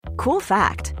Cool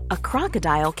fact, a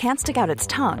crocodile can't stick out its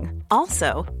tongue.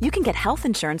 Also, you can get health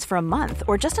insurance for a month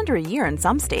or just under a year in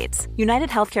some states. United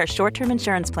Healthcare short-term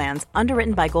insurance plans,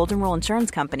 underwritten by Golden Rule Insurance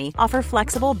Company, offer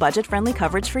flexible, budget-friendly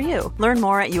coverage for you. Learn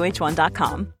more at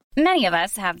uh1.com. Many of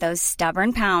us have those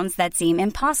stubborn pounds that seem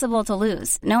impossible to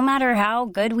lose, no matter how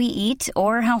good we eat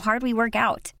or how hard we work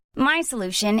out. My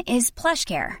solution is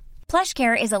PlushCare.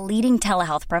 PlushCare is a leading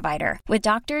telehealth provider with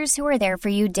doctors who are there for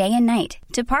you day and night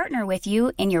to partner with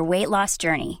you in your weight loss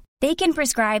journey. They can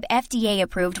prescribe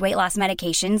FDA-approved weight loss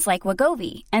medications like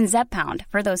Wegovy and Zepbound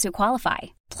for those who qualify.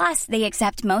 Plus, they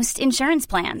accept most insurance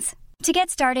plans. To get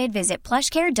started, visit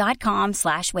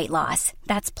plushcare.com/weightloss.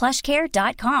 That's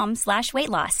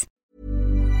plushcare.com/weightloss.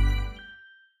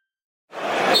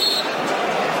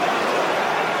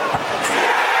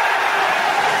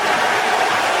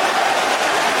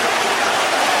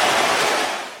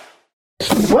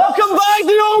 Welcome back to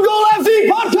the Own Goal FC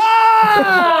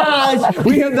podcast!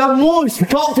 We have the most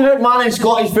talked about man in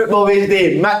Scottish football these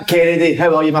days, Mick Kennedy.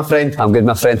 How are you, my friend? I'm good,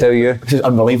 my friend. How are you? This is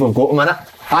unbelievable. Go to a minute.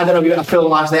 I don't know if you got a feeling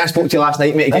last night. I spoke to you last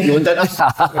night, mate, to get you on, didn't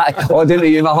I? All down to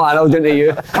you, my man. All down to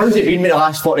you. How's it been, mate, the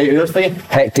last 48 hours for you?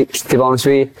 Hectic, to be honest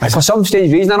with you. For some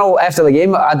strange reason, I know after the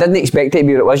game, I didn't expect it to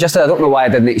be what it was yesterday. I don't know why I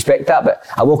didn't expect that, but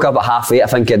I woke up at 8:30. I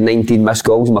think I had 19 missed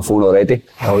calls on my phone already.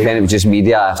 Then it was just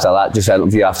media after that, just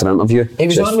interview after interview. He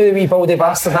was on with the wee baldy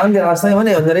bastard Andy last night, wasn't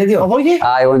he, on the radio? Oh, were you?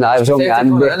 I was on Andy.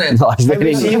 No, it was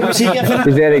very good. It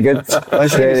was very good. It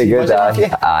was very good,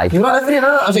 aye. You weren't everything,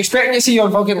 I was expecting to see you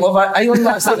on fucking Love Island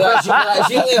last night.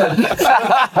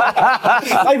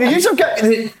 Aye, but you some get...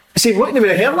 See, what do we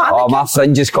hear that? Oh, my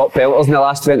fringe has got pelters in the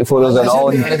last 24 hours and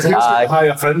all.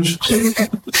 Higher fringe.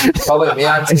 Probably me,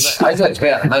 I don't expect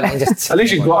it. At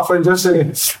least you've got a fringe, isn't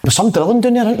it? There's some drilling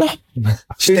down there, isn't there?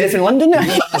 Stephen London there.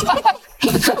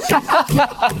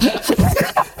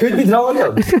 Who'd be drilling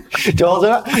him? George,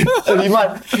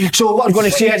 innit? So what I'm going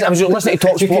to say is, I was listening to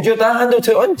TalkSport. Could you that handle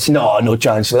 2 on? No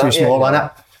chance. Too small,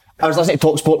 innit? I was listening to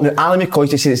TalkSport and Alan McCoy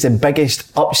said it's the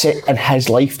biggest upset in his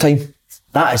lifetime.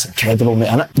 That is incredible, mate,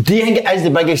 isn't it? Do you think it is the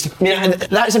biggest? I mean,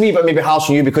 that's a wee bit maybe harsh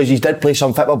on you because you did play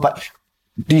some football, but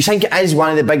do you think it is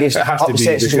one of the biggest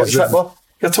upsets in Scottish football?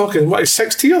 You're talking, what,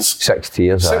 6 tiers? 6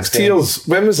 tiers, 6 tiers.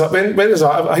 When was that? When was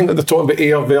that? I think that they're talking about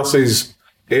Ayr versus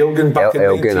Elgin back in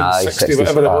 1960,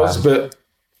 whatever it was, but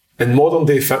in modern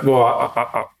day football,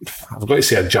 I've got to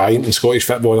say a giant in Scottish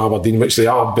football in Aberdeen, which they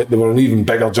are, but they were an even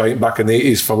bigger giant back in the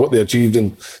 80s for what they achieved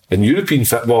in European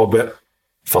football. But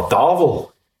for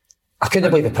Darvel, I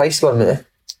couldn't believe the price going, mate.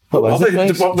 What was it?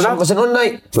 Was it on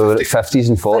night? We were at 50s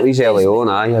and 40s early on,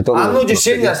 aye. I don't know. I'm not just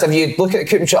saying this, if you look at the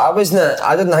Coop Shot, I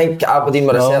didn't think Aberdeen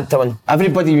were a certain one.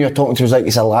 Everybody we were talking to was like,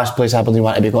 it's the last place Aberdeen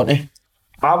want to be going to.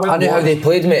 I knew how they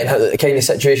played, mate, and how the kind of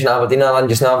situation Aberdeen are in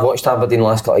just now. I've watched Aberdeen the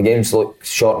last couple of games, look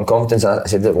short in confidence. I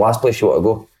said, the last place you want to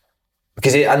go.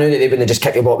 Because I knew that they wouldn't just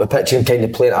kick the ball up the pitch and kind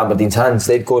of play at Aberdeen's hands.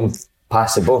 They'd go and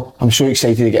pass the ball. I'm so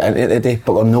excited to get into it today,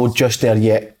 but we're not just there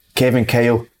yet. Kevin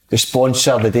Kyle, the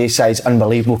sponsor, the day side's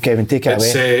unbelievable. Kevin, take it away.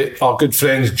 It's our good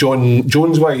friends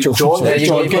Jones White. That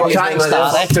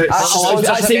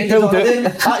same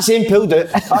pulled it.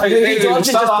 It's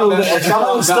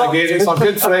our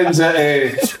good friends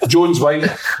at Jones White.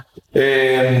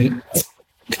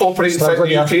 Operating Fit in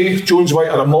the UK, Jones White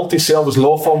are a multi-service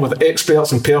law firm with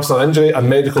experts in personal injury and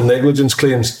medical negligence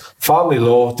claims, family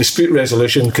law, dispute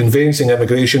resolution, conveyancing,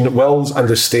 immigration, wills and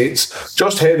estates.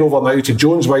 Just head over now to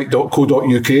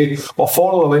joneswhite.co.uk or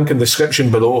follow the link in the description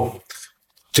below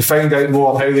to find out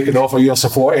more on how they can offer your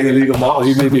support any legal matters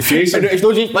you may be facing. It's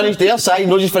not just finished there, Si,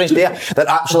 not just finished there. They're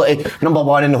absolutely number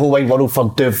one in the whole wide world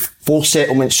for divorce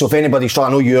settlements. So if anybody's trying,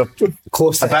 I know you're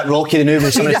close, a bit rocky now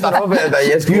with some of the stuff.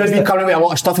 You have been coming with a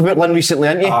lot of stuff about Lynn recently,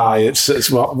 haven't you? Aye, it's Has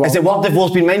the word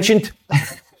divorce been mentioned?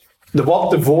 The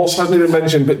word divorce hasn't been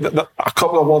mentioned, but a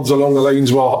couple of words along the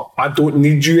lines where I don't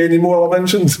need you anymore are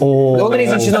mentioned. The only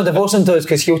reason she's not divorcing to is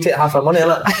because he'll take half her money,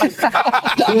 innit?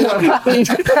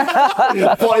 40%,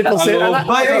 innit?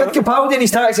 But you had Capaldi in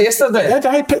his taxi yesterday.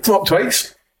 I picked him up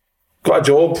twice. Got a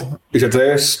job, his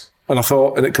address, and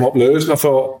it came up Lewis, and I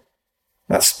thought,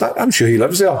 I'm sure he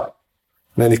lives there. And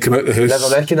then he came out the house. Never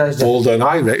recognised him. Old and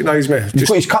I recognised me. He's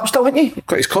got his cup still, hasn't he?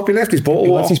 Got his cup, he left his bottle.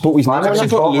 He left his bottle, his name.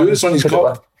 He's got Lewis on his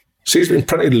cup. So he's been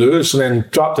printed Lewis and then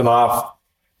dropped him off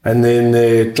and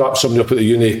then dropped somebody up at the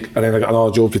uni and then I got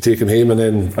another job to take him home and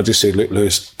then I just said, look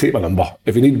Lewis, take my number.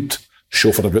 If you need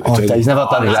chauffeur about the town. He's never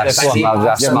done that. That's a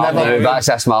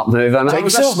smart move, isn't it? It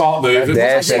was a smart move.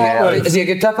 Is he a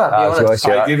good tipper? He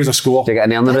gave us a score. To get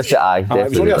an earner with it, aye. It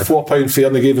was only a £4 fare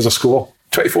and they gave us a score.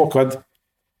 24 quid.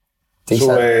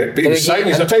 So, but he was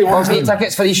signed. I'll tell you what. Did he get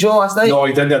tickets for his show last night? No,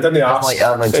 he didn't. I didn't ask.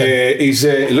 Like that, he's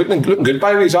looking good.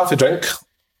 By the way, he's after drink.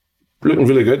 Looking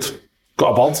really good.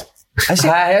 Got a bird. I've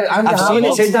seen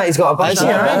it said that he's got a bunch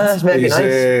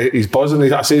of he's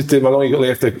buzzing. I said to him, how long you got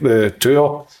left the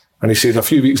tour? And he said a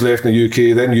few weeks left in the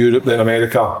UK, then Europe, then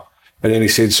America. And then he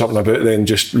said something about then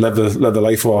just live the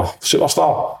life of a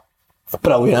superstar.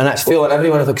 Brilliant, and it's feeling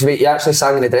everyone, because he actually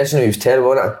sang in the dressing room. He was terrible,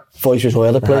 wasn't it? Voice was all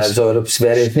over the place. It was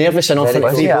very nervous enough for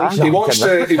very the He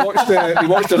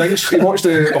watched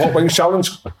the Hot Wings Challenge.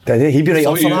 Did he? He'd be right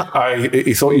up for that.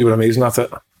 He thought you were amazing at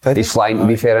it. He's flying, to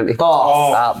be fair, isn't he?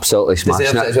 Absolutely smashing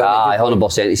it.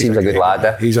 100%. He seems a good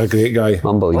lad. He's a great guy.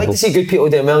 Unbelievable. I like to see good people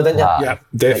doing well, didn't you? Yeah,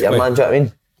 definitely. Like your man, do you know what I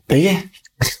mean? Do you?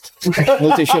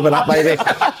 Not too sure about that, by the way.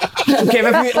 Okay,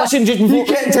 if we listen just before. You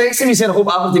kept texting me saying, I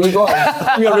hope Aberdeen will go.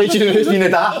 We are raging who's been at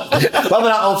that. Remember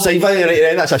that offside by the right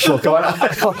end? That's a shocker, isn't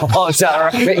it? Oh, it's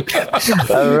horrific.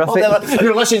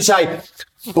 You're listening, Si.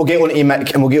 We'll get on to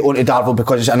Mick and we'll get on to Darvel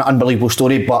because it's an unbelievable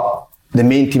story, but the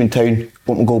main team in town,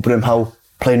 Open Goal Broomhill,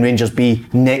 playing Rangers B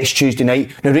next Tuesday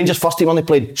night. Now, Rangers first team only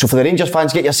played, so for the Rangers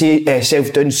fans, get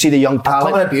yourself down, see the young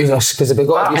talent. Come and abuse us, because they've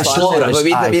got abuse last night, but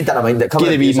we didn't mind it. Get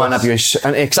the wee man abuse,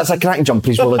 because that's a cracking jump,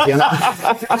 please, Willie, isn't it?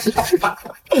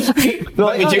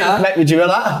 Would you wear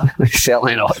that?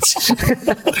 Certainly not. So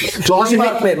listen,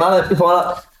 mate,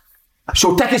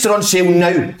 so tickets are on sale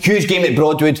now. Huge game at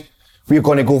Broadwood. We're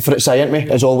going to go for it, Si, aren't we?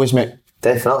 As always, mate.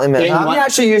 Definitely, mate. Yeah, we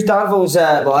actually used Darvel's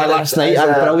last night. That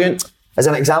was brilliant. As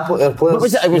an example to their players. What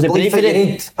was it? It was a brief for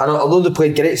it. And although they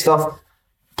played great stuff,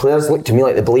 players looked to me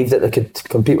like they believed that they could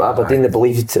compete with Aberdeen. They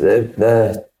believed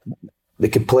that they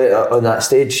could play it on that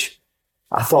stage.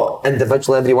 I thought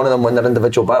individually, every one of them won their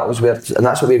individual battles, and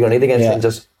that's what we're going to need against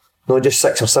Rangers. Not just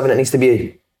 6 or 7. It needs to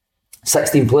be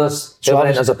 16 players. So everyone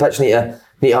enters a pitch need to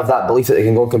have that belief that they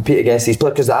can go and compete against these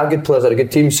players, because they are good players. They're a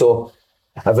good team. So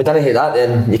if we didn't hit that,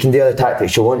 then you can do the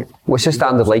tactics you want. What's the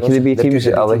standard like in the B teams?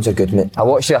 The teams are good, mate. I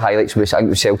watched the highlights with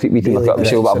the Celtic B team. I got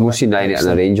them but I've not seen any in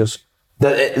the Rangers.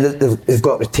 They've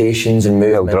got rotations and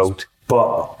movements. Well drilled.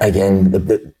 But again,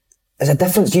 there's a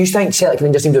difference. Do you think Celtic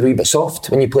Rangers seemed a wee bit soft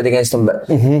when you played against them? But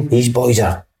these boys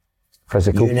are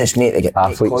physical units, mate. They get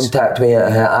athletes. Contact with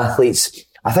athletes.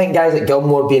 I think guys like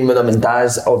Gilmore being with them and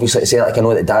Daz, obviously at Celtic, I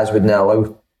know that Daz wouldn't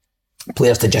allow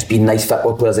players to just be nice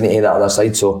football players and to that other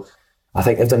side. So I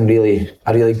think they've done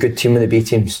a really good team with the B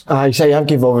teams. I've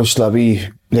given obviously a wee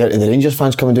there to the Rangers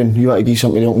fans coming down. You want to give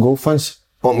something to the Open Goal fans?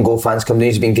 Open Goal fans coming down,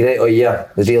 he's been great all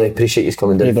year. We really appreciate you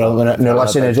coming down. Yeah, brilliant. Now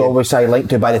listen, as always, I like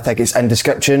to buy the tickets in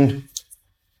description.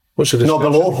 What's the description?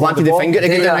 Not below. Wanted the finger to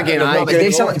get in again.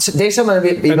 Do something a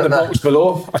bit in the box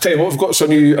below. I tell you what, we've got a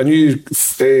new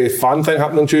fan thing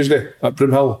happening on Tuesday at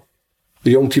Broomhill.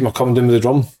 The young team are coming down with the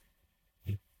drum.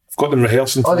 I've got them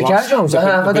rehearsing. The cat drums.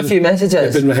 I've had a few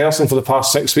messages. They've been rehearsing for the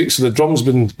past 6 weeks, so the drums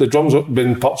have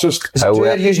been purchased. So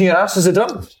you're using your ass as a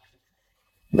drum?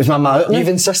 Is my ma out? You've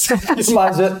insisted. Is my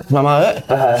ma out?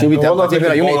 She'll be down.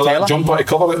 You need to tell her. Jumper to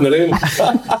cover it in the rain.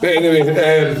 But anyway,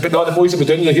 but no, the boys will be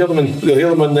doing. You'll hear them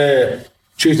on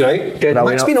Tuesday night. Good.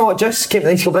 Mick's been on just came to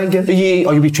the East Kilbride game.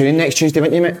 You'll be tuning next Tuesday,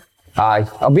 won't you, mate? Aye,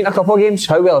 I've been to a couple of games.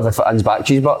 How well have the fans back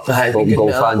cheese, but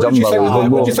goal fans, What do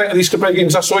you think of these Kilbride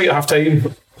games? I saw you at half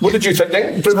time. What did you think?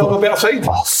 Broomhill a better side?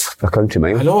 The country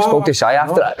mine. I spoke to Si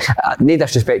after it. No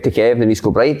disrespect to Kev and East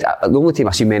Kilbride. The only team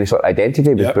I see many sort of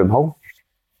identity was Broomhill.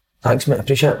 Thanks, mate.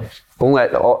 Appreciate it. Only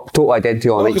total identity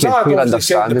on it. Because I obviously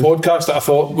said in the podcast that I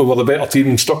thought we were the better team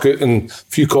and stuck out, and a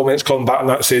few comments coming back and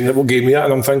that saying that what game we at,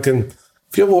 and I'm thinking,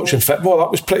 if you're watching football, that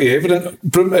was pretty evident.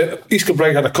 East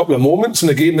Kilbride had a couple of moments in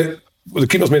the game that the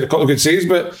keepers made a couple of good saves,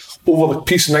 but over the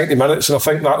piece of 90 minutes, and I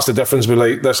think that's the difference with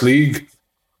like this league.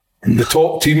 The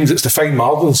top teams, it's the fine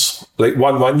margins. Like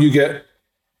 1-1, you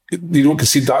don't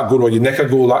concede that goal, or you nick a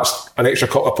goal, that's an extra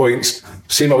couple of points.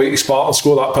 Same away to Sparta,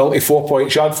 score that penalty, 4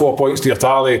 points. You add 4 points to your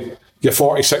tally, you're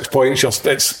 46 points.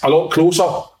 It's a lot closer.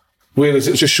 Whereas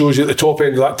it just shows you at the top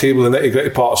end of that table, the nitty gritty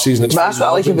part of the season. That's what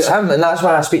I like about him, and that's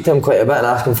why I speak to him quite a bit and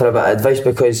ask him for a bit of advice,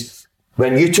 because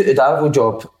when you took the Darvel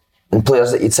job and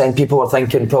players that you'd signed, people were probably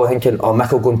thinking, oh,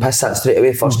 Mick will go and piss that straight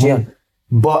away first year.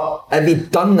 But if he'd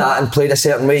done that and played a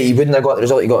certain way, he wouldn't have got the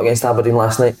result he got against Aberdeen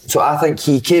last night. So I think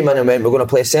he came in and went, we're going to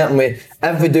play a certain way.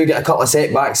 If we do get a couple of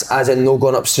setbacks, as in no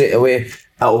going up straight away,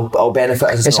 it'll benefit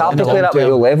us. It's hard to play that with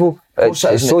low level. It's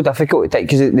so difficult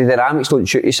because the dynamics don't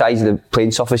suit the size of the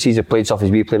playing surfaces, the playing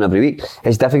surface we play every week.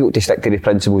 It's difficult to stick to the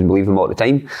principles and believe them all the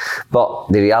time. But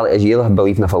the reality is, you either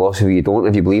believe in a philosophy, you don't.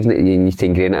 If you believe in it, you need to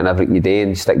ingrain it in everything you do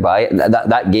and stick by it. And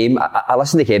that game, I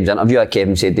listened to Kevin's interview.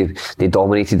 Kevin said they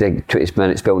dominated the 20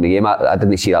 minute spell in the game. I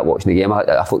didn't see that watching the game.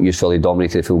 I thought you fully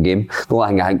dominated the full game. The only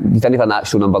thing I think, you didn't have a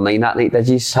natural number 9 that night, did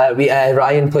you?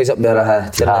 Ryan plays up there.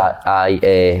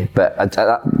 But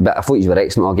I thought you were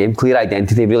excellent all game. Clear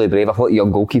identity, really brave. I thought the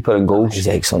young goalkeeper in goals was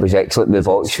excellent with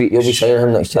Vox feet. You'll be signing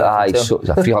him next year. So it's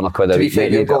a £300 a week.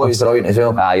 Your goal was brilliant as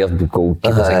well. Your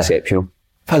goalkeeper's exceptional.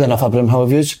 I've had enough of Broomhill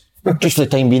reviews. Just for the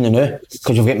time being now,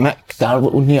 because you've got Mick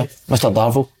Darville on here, Mr.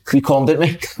 Darville. We called him,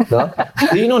 didn't we? No.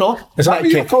 Do you know? Is that what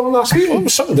you were calling last week? It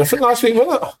was something different last week,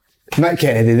 wasn't it? Mick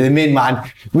Kennedy, the main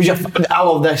man. I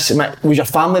love this, Mick. Was your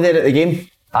family there at the game?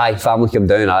 Aye, family came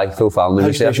down, full family.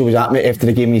 How special was that, mate, after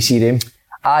the game when you see them?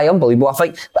 Aye, unbelievable. I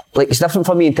think it's different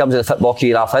for me in terms of the football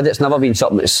career I've had. It's never been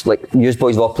something that's like, you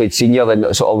boys have all played senior,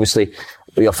 and so obviously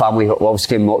your family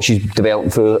obviously came and watched you developing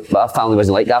through it. But our family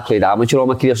wasn't like that. I played amateur all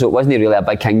my career, so it wasn't really a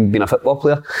big thing being a football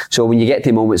player. So when you get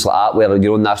to moments like that where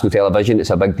you're on national television,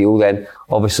 it's a big deal, then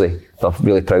obviously they're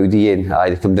really proud of you, and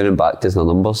they come down and backed us in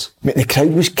their numbers. Mate, the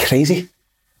crowd was crazy.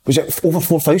 Was it over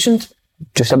 4,000?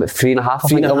 Just about 3.5, I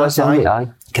think it was. Aye.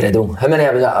 Incredible. How many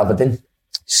was at Aberdeen?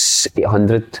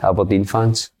 800 Aberdeen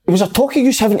fans. Was there talk of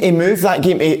you having to move that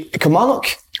game to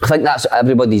Kilmarnock? I think that's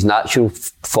everybody's natural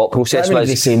thought process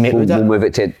was, we'll move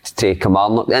it to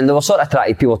Kilmarnock. And they were sort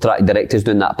of people trying to direct us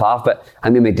down that path, but I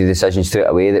think we made the decision straight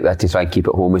away that we had to try and keep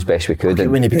it home as best we could.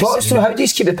 Talk us through, how do you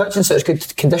keep the pitch in such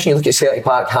good condition? You look at Celtic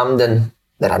Park, Hampden,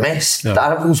 they're a mess. Yeah.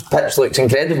 Darville's pitch looks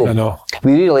incredible. I know.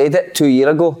 We relayed it 2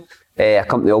 years ago. A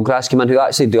company, Allgrass, came in who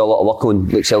actually do a lot of work on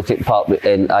like Celtic Park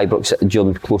in Ibrox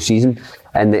during the close season,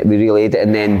 and we relayed it,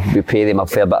 and then we pay them a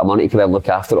fair bit of money to come in and look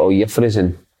after it all year for us,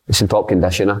 and it's in top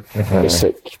condition. It's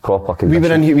like proper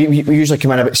condition. We usually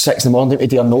come in about 6 in the morning to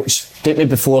do our notes, don't we,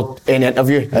 before any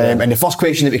interview, and the first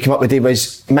question that we came up with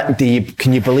was, Mick,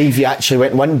 can you believe you actually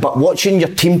went and won? But watching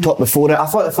your team talk before it, I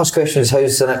thought the first question was,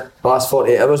 how's the last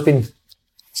 48 hours been?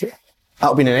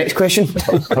 That'll be the next question.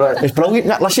 It's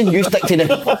brilliant. Listen, you stick to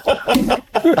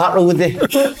that role with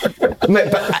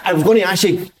But I was going to ask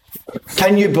you,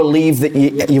 can you believe that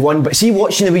you won? But see,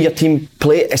 watching the way your team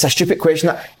play, it's a stupid question.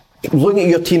 Looking at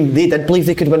your team, they did believe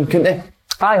they could win, couldn't they?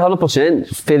 Aye,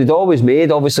 100%. They'd always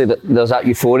made, obviously, there's that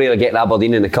euphoria of getting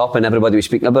Aberdeen in the cup, and everybody was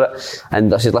speaking about it.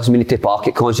 And I said, listen, we need to park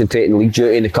it, concentrate on league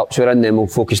duty in the cups we're in, then we'll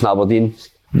focus on Aberdeen.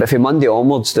 But from Monday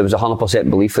onwards, there was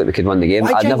 100% belief that we could win the game.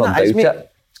 I'd never doubt it.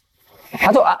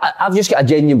 I've just got a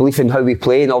genuine belief in how we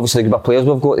play, and obviously the group of players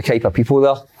we've got, the type of people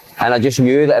there. And I just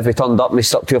knew that if we turned up and we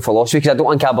stuck to our philosophy, because I don't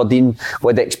think Aberdeen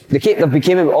would.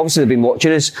 Obviously they've been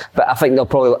watching us, but I think they're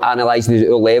probably analysing us at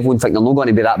our level and think they're not going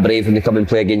to be that brave when they come and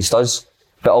play against us.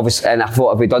 But obviously, and I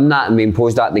thought if we'd done that and we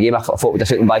imposed that in the game, I thought we'd have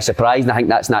taken them by surprise, and I think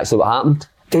that's naturally what happened.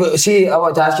 See, I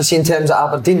want to ask you, in terms of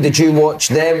Aberdeen, did you watch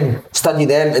them, study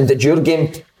them, and did your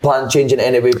game plan change in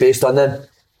any way based on them?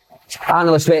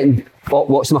 Analysts went and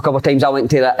watched them a couple of times. I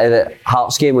went to the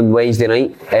Hearts game on Wednesday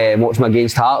night, watched them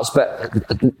against Hearts, but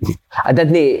I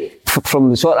didn't,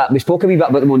 from sort of, we spoke a wee bit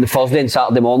about them on the Thursday and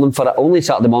Saturday morning, only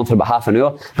Saturday morning for about half an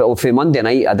hour, but for Monday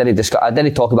night I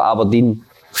didn't talk about Aberdeen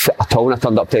at all when I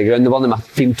turned up to the ground. The one in my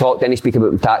team talk, didn't speak about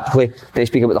them tactically, didn't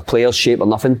speak about the players' shape or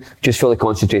nothing, just fully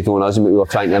concentrated on us and what we were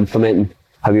trying to implement and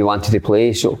how we wanted to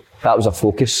play, so that was a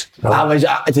focus. I was,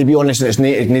 to be honest, it's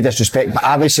no disrespect, but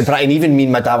I was surprised, and even me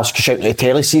and my dad was shouting at the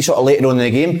telly, see sort of later on in the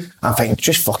game, I'm thinking,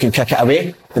 just fucking kick it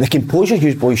away. But the composure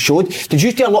you boys showed, did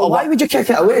you do a lot of... Why would you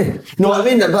kick it away? No, what I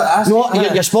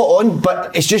mean, you're spot on,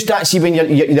 but it's just that, see, when you're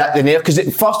that in there, because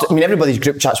at first, I mean, everybody's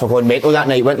group chats were going mental that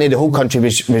night, weren't they? The whole country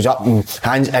was up in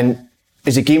hands, and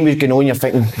as the game was going on, you're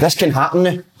thinking, this can happen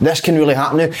now, this can really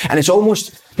happen now, and it's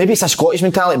almost... Maybe it's a Scottish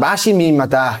mentality, but I see me and my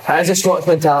dad. It is a Scottish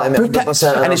mentality,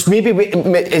 100%. And it's maybe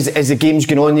as the game's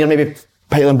going on, you're maybe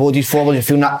piling bodies forward, you're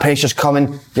feeling that pressure's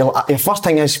coming. Your first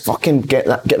thing is fucking get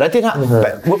rid of that. Mm-hmm.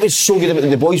 But what was so good about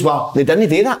the boys were they didn't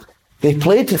do that. They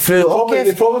played through.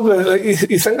 They probably like,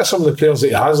 you think of some of the players that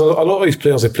he has. A lot of these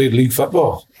players have played league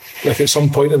football, like at some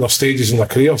point in their stages in their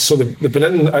career. So they've been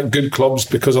in at good clubs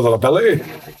because of their ability.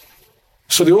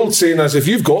 So the old saying is, if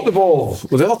you've got the ball,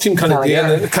 well, the other team can't do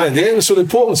it. So the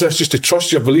importance is just to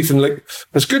trust your belief in, like,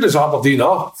 as good as Aberdeen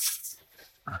are,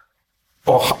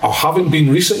 or haven't been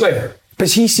recently. But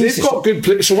they've got good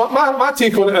players. So my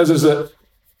take on it is that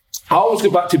I always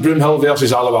go back to Broomhill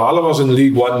versus Alloa. Alloa's in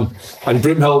League One, and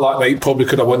Broomhill that night probably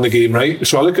could have won the game, right?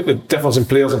 So I look at the difference in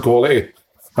players and quality,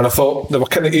 and I thought they were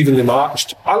kind of evenly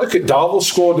matched. I look at Darville's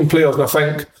squad and players, and I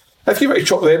think, if you were to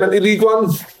chuck them into League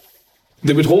One,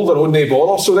 they would hold their own, no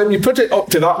bother. So then you put it up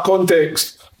to that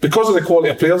context, because of the quality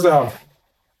of players they have.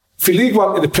 For League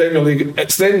One to the Premier League,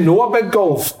 it's then no a big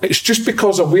gulf. It's just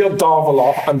because of where Darvel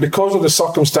are and because of the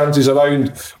circumstances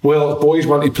around, well, boys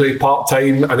want to play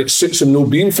part-time and it suits them no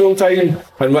being full-time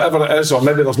and whatever it is, or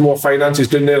maybe there's more finances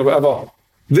down there or whatever.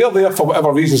 They're there for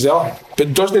whatever reasons they are, but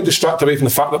it doesn't distract away from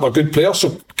the fact that they're good players.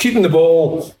 So keeping the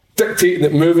ball, dictating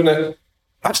it, moving it,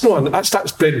 that's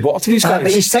bread and butter to these guys.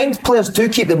 But he signed players to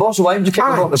keep the ball, so why would you kick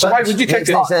the ball? So why would you kick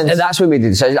it? And that's when we made the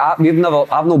decision. I've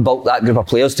not built that group of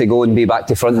players to go and be back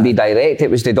to front and be direct.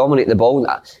 It was to dominate the ball.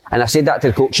 And I said that to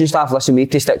the coaching staff, listen, we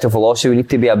need to stick to philosophy, we need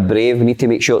to be brave, we need to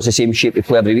make sure it's the same shape we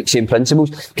play every week, same principles,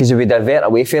 because if we divert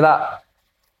away from that,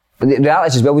 but the reality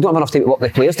is as well, we don't have enough time to work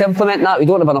with the players to implement that. We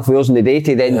don't have enough hours in the day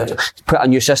to then put a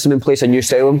new system in place, a new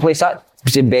style in place.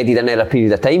 That's embedded in there a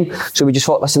period of time. So we just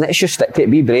thought, listen, let's just stick to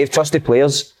it, be brave, trust the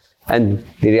players. And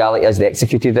the reality is they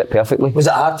executed it perfectly. Was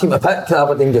it a hard team to pick,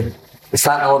 Aberdeen, the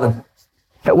starting 11?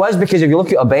 It was, because if you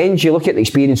look at a bench, you look at the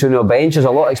experience on our bench, there's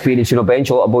a lot of experience on our bench,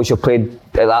 a lot of boys who have played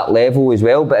at that level as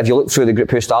well. But if you look through the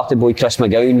group who started, boy Chris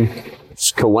McGowan,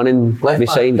 Kilwinning, we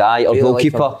signed, our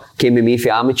goalkeeper came with me for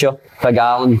amateur. Big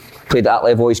Allen played at that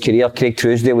level his career. Craig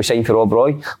Truesdale we signed for Rob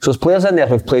Roy. So there's players in there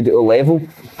who've played at a level,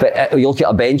 but if you look at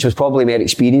a bench, there's probably more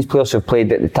experienced players who've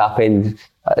played at the top end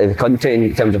of the country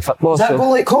in terms of football. Was that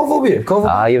goal like Colville with you?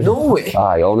 Aye, no way.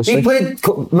 Aye, honestly. He played,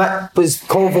 was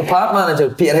Colville Park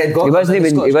manager, Peterhead got. He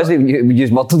wasn't even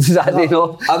used Murtons that day,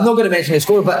 no. I'm not going to mention the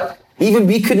score, but even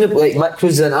we couldn't have, like, Mick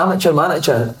was an amateur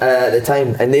manager at the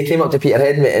time, and they came up to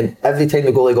Peterhead, mate, and every time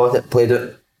the goalie got it, played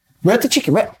it. Where did you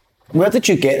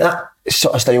get that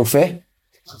sort of style from?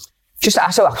 Just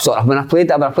when I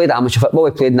played amateur football,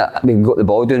 we got the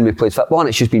ball down, we played football, and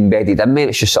it's just been embedded in me.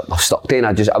 It's just something I've stuck to,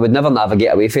 and I would never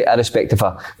navigate away from it, irrespective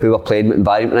of who we're playing, what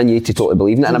environment, and you need to totally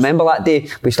believe in it. And I remember that day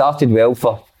we started well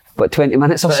for about 20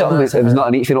 minutes or something. It was not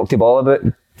an each knocked the ball about.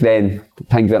 Then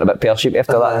things went a bit pear-shaped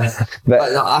after that.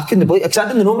 But no, I couldn't believe it, because I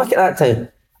didn't know Mick at that time.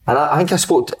 And I think I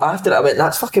spoke after it. I went,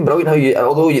 that's fucking brilliant how you,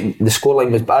 although the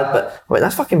scoreline was bad, but I went,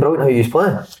 that's fucking brilliant how you was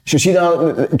playing. So see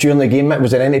that during the game, Mick,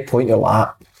 was there any point you're like,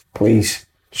 please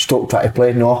stop trying to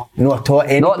play? No, at all.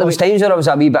 No, there was times where I was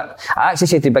a wee bit. I actually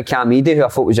said to Big Cam Eady, who I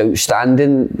thought was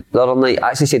outstanding the other night,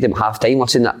 I actually said to him at half time,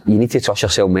 listen, that you need to trust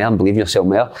yourself more and believe in yourself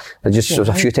more. There was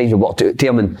a few times we walked out to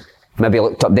him and maybe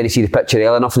looked up, didn't see the picture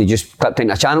early enough, and he just clipped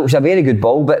into a channel, which was a very good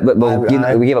ball, but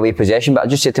we gave away possession. But I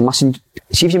just said to him, listen,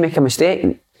 see if you make a mistake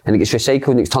and it gets recycled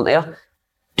and it's turned air,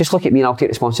 just look at me and I'll take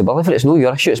responsibility for it. It's no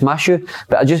your issue, it's my issue.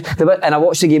 But I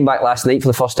watched the game back last night for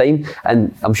the first time,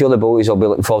 and I'm sure the boys will be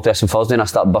looking forward to this on Thursday, and I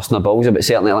start busting their balls about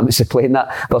certain elements of playing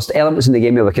that. There's elements in the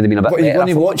game where we could have been a bit better. You're going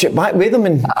to watch it back with them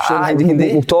and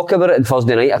we'll talk about it on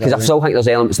Thursday night, because I still think there's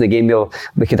elements in the game where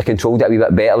we could have controlled it a wee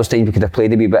bit better. There's times we could have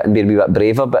played a wee bit and been a wee bit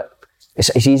braver, but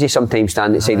it's easy sometimes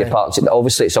standing outside the parks.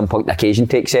 Obviously at some point the occasion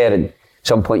takes there, and at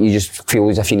some point you just feel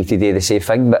as if you need to do the same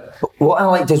thing. But what I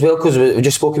liked as well, because we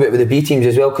just spoke about it with the B teams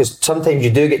as well, because sometimes you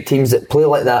do get teams that play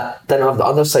like that, didn't have the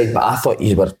other side, but I thought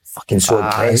you were fucking so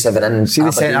aggressive and in see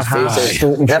the centre half,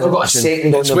 never got a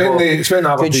second on the ball. It's when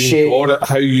Aberdeen got it,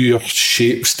 how your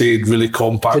shape stayed really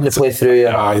compact. Couldn't play through you.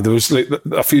 Aye, there was like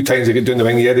a few times they get down the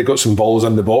wing, they got some balls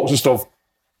in the box and stuff,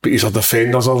 but your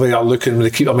defenders are there looking, when the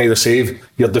keeper made a save,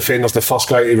 your defender's the first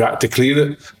guy to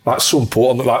clear it. That's so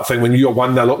important, that thing, when you're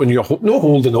 1-0 up, when you're not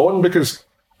holding on, because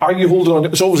are you holding on?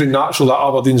 It's obviously natural that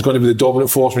Aberdeen's going to be the dominant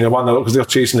force when you're 1-0 up because they're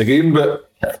chasing the game,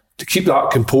 but to keep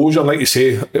that composure, and like you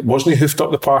say, it wasn't hoofed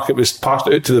up the park, it was passed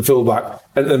out to the full-back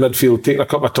into the midfield, taking a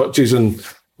couple of touches, and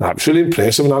that was really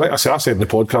impressive. And like I said in the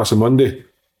podcast on Monday,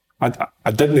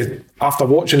 I didn't, after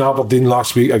watching Aberdeen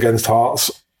last week against Hearts,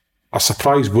 a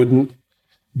surprise wouldn't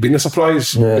been a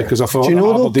surprise, because I thought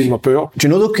Aberdeen were poor. Do you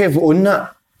know though, Kev, on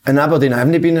that, in Aberdeen I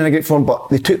haven't been in a great form, but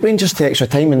they took Rangers to extra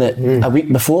time in a week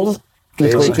before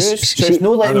they played Jews. So it's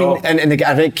no like, and they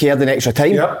get a red card in extra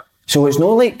time. Yeah. So it's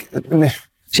no like.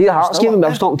 See the Hearts game, I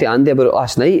was talking to Andy about it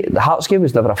last night, the Hearts game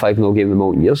was never a 5-0 game in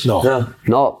Mountaineers.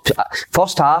 No.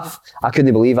 First half, I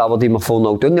couldn't believe Aberdeen were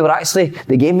 4-0 down. They were actually,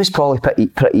 the game was probably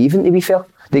pretty even, to be fair.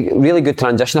 They really good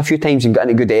transition a few times and got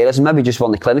into good areas, and maybe just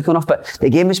weren't clinical enough, but the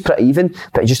game was pretty even.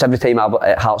 But just every time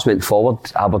Hearts went forward,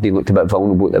 Aberdeen looked a bit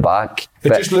vulnerable at the back.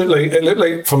 It looked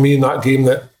like for me in that game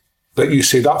that you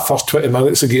say that first 20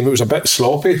 minutes of the game, it was a bit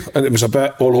sloppy and it was a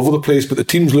bit all over the place, but the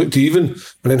teams looked even, and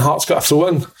then Hearts got a throw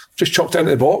in, just chucked it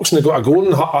into the box, and they got a goal,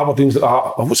 and Aberdeen's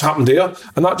like, what's happened there?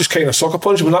 And that just kind of sucker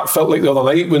punched when that felt like the other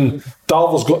night when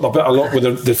Darvel's got a bit of luck with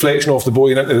the deflection off the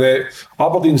boy and into the net.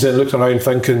 Aberdeen's then looking around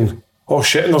thinking, oh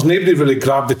shit, and there's nobody really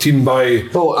grabbed the team by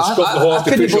Well, I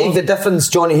couldn't believe the difference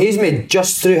Johnny Hayes made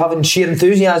just through having sheer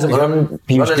enthusiasm.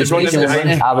 He was just running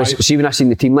behind. I was, see when I seen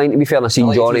the team line, to be fair, and I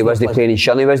seen Johnny wasn't playing and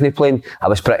Shirley wasn't playing, I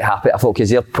was pretty happy. I thought, because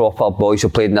they're proper boys who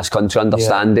played in this country,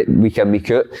 understand it week in, week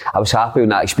out. I was happy when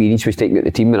that experience was taken out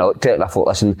the team, and I looked at it and I thought,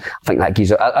 listen, I think that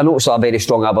gives I know it's a very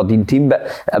strong Aberdeen team, but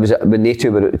it was when they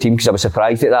two were out the team, because I was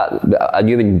surprised at that. But I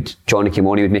knew when Johnny came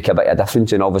on he would make a bit of a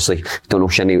difference, and obviously don't know,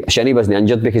 Shinnie wasn't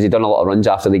injured because he'd done a lot of runs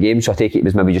after the game, so I take it he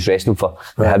was maybe just resting for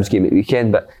the Hibs game at the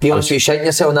weekend. But be honest with you, shitting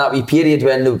yourself in that wee period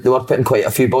when they were putting quite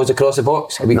a few balls across the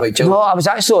box. Are we quite chill? No, I was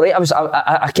actually alright.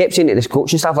 I kept saying to this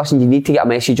coaching staff, listen, you need to get a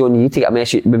message on, you need to get a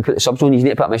message, when we put the subs on, you need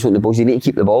to put a message on the balls, you need to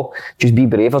keep the ball, just be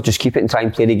braver, just keep it and try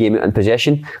and play the game out in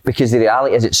possession, because the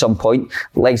reality is at some point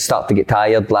legs start to get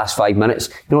tired last 5 minutes.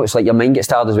 You know, it's like your mind gets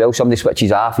tired as well, somebody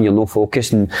switches off and you're no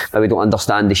focused and maybe don't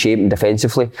understand the shape and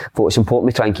defensively. But it's important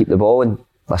we try and keep the ball, and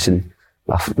listen,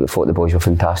 I thought the boys were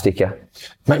fantastic, yeah.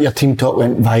 Mick, your team talk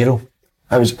went viral.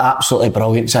 It was absolutely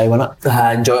brilliant, Si, wasn't it?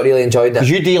 I really enjoyed it.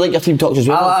 Do you like your team talks as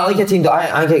well? I like your team talk.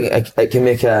 I think it can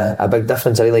make a big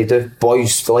difference. I really do.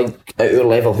 Boys like at our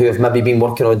level who have maybe been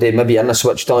working all day, maybe in a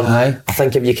switched on. Aye. I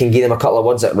think if you can give them a couple of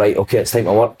words that, right, okay, it's time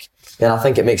to work, then I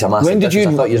think it makes a massive difference.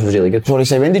 I thought yours was really good. Sorry,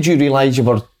 Si, when did you realise you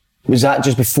were... Was that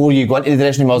just before you go into the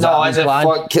dressing room? No, it's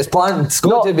planned. It's planned. It's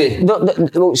got to be.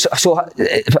 So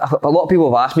a lot of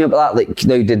people have asked me about that. Like,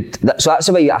 now so that's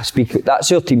the way I speak.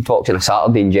 That's your team talks on a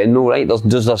Saturday in general, right?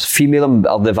 There's female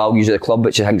of the values of the club,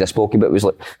 which I think I spoke about was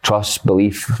like trust,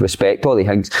 belief, respect, all the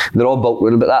things. They're all built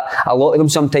around about that. A lot of them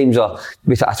sometimes are.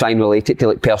 I try and relate it to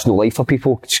like personal life for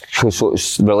people, so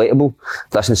it's relatable.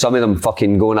 Listen, some of them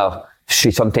fucking go on a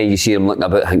street, sometimes you see them looking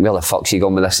about, I think, where the fuck's he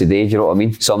gone with this today? Do you know what I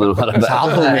mean? Some of them are a bit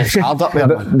hard up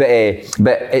there.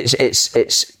 But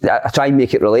it's I try and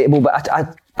make it relatable, but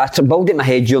I build it in my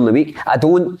head during the week. I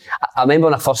remember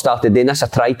when I first started doing this, I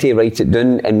tried to write it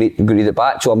down and read it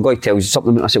back, so I'm going to tell you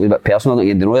something about myself, a bit personal, I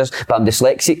don't know this, but I'm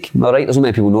dyslexic, alright? There's not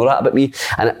many people know that about me,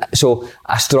 and so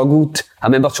I struggled. I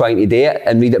remember trying to do it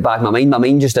and read it back in my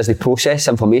mind just doesn't process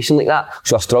information like that,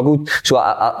 so I struggled. So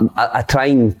I try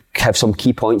and have some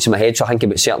key points in my head, so I think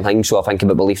about certain things, so I think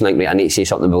about belief, and I think, right, I need to say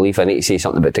something about belief, I need to say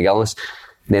something about togetherness.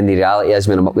 Then the reality is,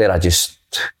 when I'm up there, I just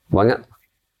wing it.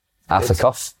 Off the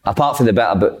cuff. Apart from the bit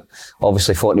about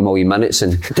obviously 40 million minutes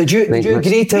and... Did you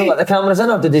agree to let the cameras in,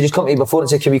 or did they just come to you before and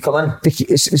say, can we come in?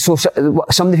 So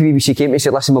somebody from BBC came to me and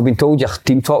said, listen, we've been told your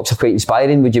team talks are quite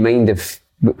inspiring, would you mind if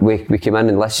we came in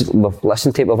and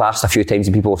listened to it? We've asked a few times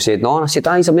and people have said no, and I said,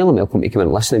 he's a more than welcome to come in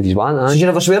and listen if you want. Did you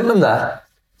never swear them that?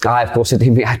 Aye, of course I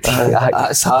did, mate.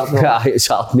 That's hard. It's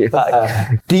hard, mate.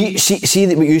 Do you see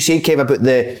that what you said, Kev, about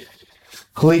the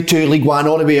League 2, League 1,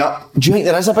 all the way up? Do you think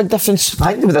there is a big difference?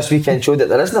 I think this weekend showed that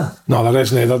there isn't. No, there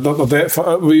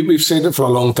isn't. We've said it for a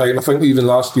long time. I think even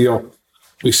last year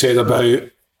we said about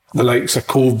the likes of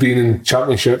Cove being in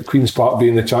Championship, Queen's Park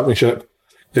being in the Championship.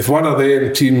 If one of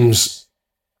them teams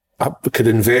could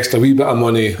invest a wee bit of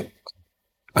money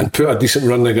and put a decent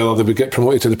run together, they would get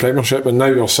promoted to the Premiership. And now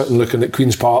you're sitting looking at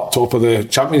Queen's Park, top of the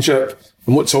Championship.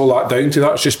 And what's all that down to?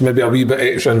 That's just maybe a wee bit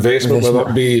extra investment. Whether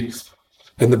it be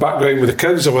in the background with the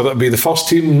kids, or whether it be the first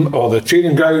team or the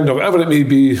training ground or whatever it may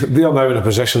be. They're now in a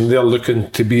position, they're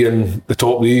looking to be in the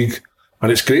top league,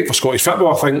 and it's great for Scottish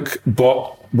football, I think.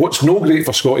 But what's no great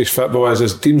for Scottish football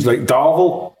is teams like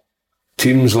Darvel,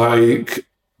 teams like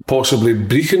possibly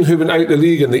Brechin, who went out the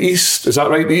league in the East. Is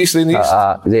that right? The East, in the East?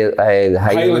 The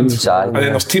Highlands. And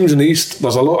then there's teams in the East.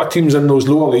 There's a lot of teams in those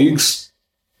lower leagues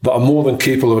that are more than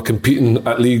capable of competing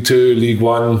at League 2, League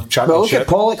 1, Championship. Well, look at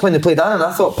Pollock when they played Annan.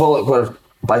 I thought Pollock were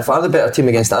by far the better team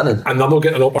against Annan. And they're not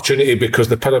getting an opportunity because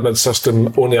the pyramid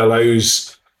system only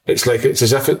allows, it's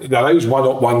as if it allows one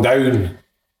up, one down,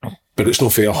 but it's no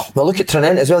fair. Well, look at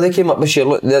Trinent as well. They came up this year.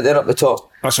 Look, they're up the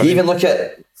top. That's you even look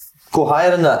at, go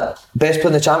higher in that, best player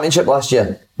in the Championship last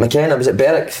year, McKenna, was it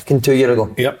Berwick 2 years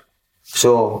ago? Yep.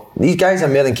 So these guys are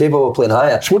more than capable of playing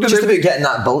higher. So just about getting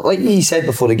that belief, like he said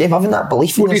before the game, having that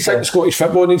belief in What do you think Scottish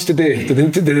football needs to do? Do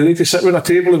they need to sit around a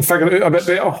table and figure it out a bit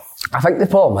better? I think the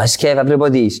problem is,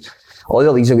 Kev, all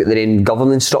the leagues have got their own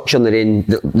governance structure and their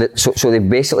own, so they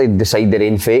basically decide their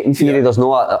own fate in theory. Yeah. There's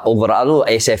no I know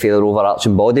SFA, their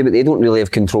overarching body, but they don't really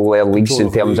have control of leagues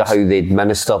in terms of how they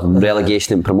administer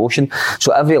relegation and promotion.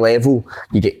 So every level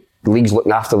you get leagues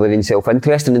looking after their own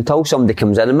self-interest, and until somebody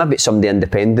comes in, and maybe it's somebody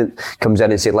independent comes in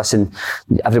and say, listen,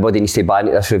 everybody needs to buy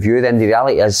into this review, then the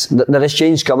reality is there is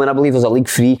change coming. I believe there's a League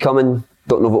 3 coming.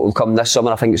 Don't know what will come this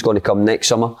summer. I think it's going to come next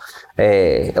summer.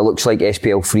 It looks like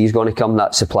SPL 3 is going to come.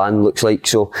 That's the plan, looks like.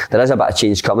 So there is a bit of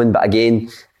change coming, but again,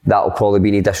 that'll probably be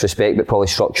any disrespect, but probably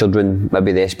structured in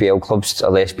maybe the SPL clubs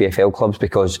or the SPFL clubs,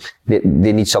 because they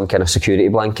need some kind of security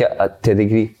blanket to a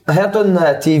degree. I heard on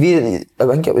TV, I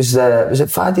think it was it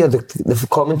Faddy or the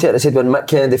commentator that said when Mick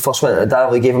Kennedy first went into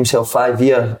Darley, he gave himself 5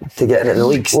 years to get into the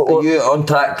leagues. Are you on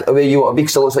track where you want to be?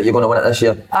 Because it looks like you're going to win it this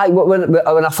year. Aye,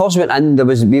 when I first went in,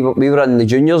 we were in the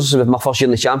juniors with my first year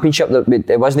in the championship.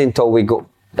 It wasn't until we got,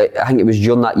 I think it was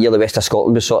during that year the West of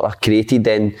Scotland was sort of created,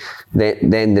 then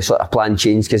the sort of plan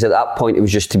changed, because at that point it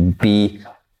was just to be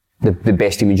the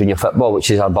best team in junior football,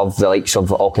 which is above the likes of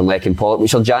Auchinleck and Pollok,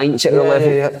 which are giants at the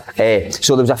level.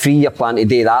 So there was a 3-year plan to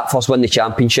do that. First win the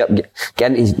championship,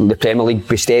 get into the Premier League,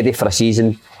 be steady for a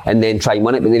season, and then try and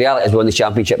win it. But the reality is we won the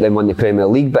championship, then won the Premier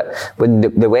League. But when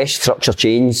the West structure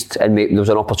changed and there was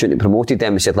an opportunity to promote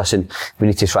them, we said, listen, we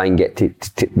need to try and get to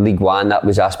League One. That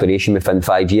was aspiration within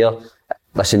 5 years.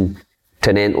 Listen,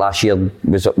 Tennent last year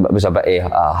was a bit of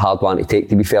a hard one to take,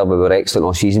 to be fair. We were excellent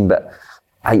all season, but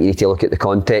I think you need to look at the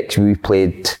context. We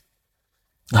played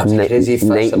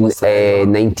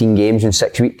 19 games in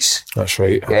 6 weeks. That's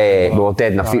right. We were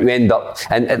dead in our feet. We ended up,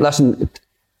 and listen,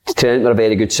 Tennent were a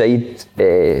very good side.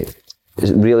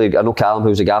 Really, I know Callum,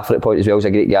 who's a gaffer at the point as well, is a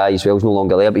great guy as well. He's no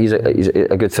longer there, but he's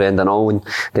a good friend and all, and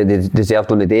they deserved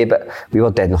on the day. But we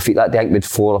were dead in our feet that day. I think we had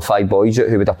 4 or 5 boys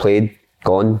who would have played.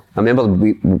 Gone. I remember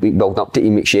we built up to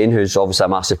Ian McShane, who's obviously a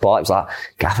massive part. It was like,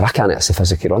 Gaffer, I can't actually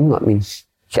physically run. I mean,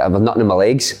 I've nothing in my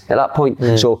legs at that point.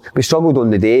 So we struggled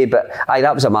on the day, but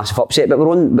that was a massive upset. But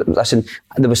listen,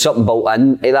 there was something built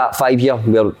in that 5 year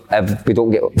where if we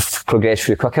don't get progress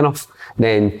through quick enough,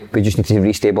 then we just need to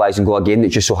restabilise and go again. It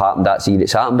just so happened that's the year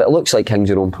it's happened. But it looks like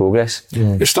things are on progress.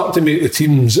 It's starting to make the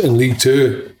teams in League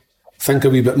Two think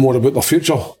a wee bit more about their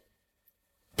future.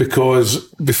 Because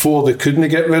before they couldn't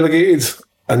get relegated,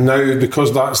 and now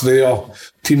because that's there,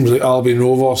 teams like Albion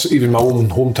Rovers, even my own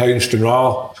hometown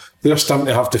Stranraer, they're starting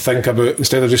to have to think about,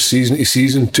 instead of just season to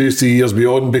season, 2-3 years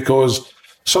beyond, because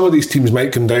some of these teams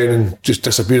might come down and just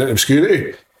disappear into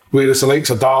obscurity. Whereas the likes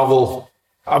of Darvel,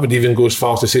 I would even go as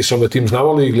far as to say some of the teams in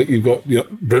our league, like you've got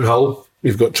Broomhill,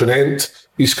 you've got Trinent,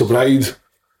 East Kilbride,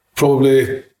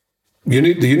 probably the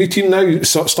uni team now,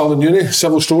 Stirling Uni,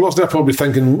 several strollers, they're probably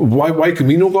thinking, why can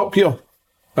we not go up here?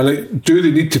 And like, do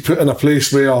they need to put in a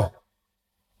place where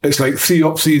it's like 3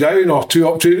 up, 3 down, or 2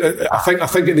 up, 2? I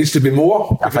think it needs to be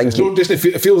more.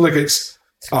 It feels like it's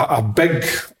a big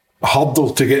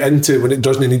hurdle to get into when it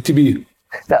doesn't need to be.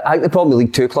 I think the problem with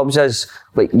League Two clubs is,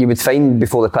 like, you would find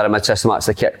before the pyramid system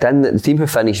actually kicked in, that the team who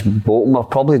finished bottom are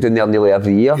probably doing there nearly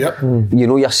every year. Yep. You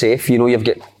know you're safe, you know you've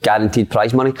got guaranteed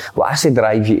prize money. Well, I say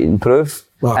drive you to improve.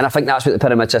 Wow. And I think that's what the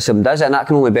pyramid system does, and that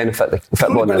can only benefit the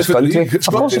football in this country. Of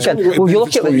course it can. Well, if you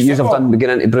look at what you have done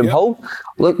beginning into Broomhill,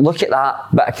 look at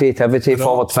that bit of creativity,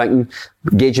 forward thinking,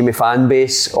 gauging my fan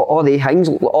base, all the things.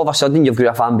 All of a sudden you've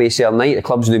got a fan base there night, the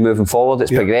club's now moving forward,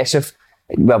 it's progressive.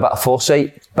 With a bit of foresight,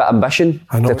 a bit of ambition.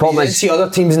 The problem is, see other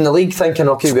teams in the league thinking,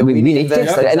 okay, we need to,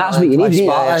 and that's what you need.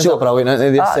 Spartans are brilliant, aren't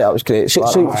they? That was great.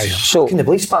 So can they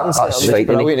believe Spartans? That's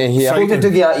brilliant to hear. I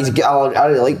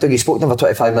really like Dougie. Spoke to him for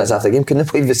 25 minutes after the game.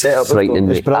 Couldn't believe the setup. Frightening.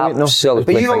 It's brilliant.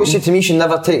 Absolutely. But you always said to me, you should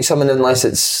never take someone unless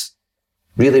it's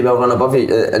really well run above you,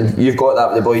 and you've got that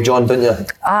with the boy John, don't you?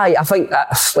 Aye, I think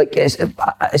that's like it's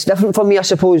different for me, I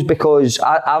suppose, because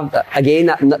I've again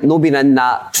not been in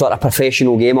that sort of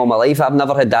professional game all my life. I've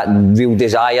never had that real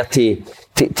desire to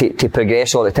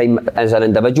progress all the time as an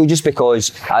individual, just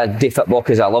because I do football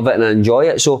because I love it and I enjoy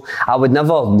it. So I would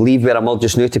never leave where I'm at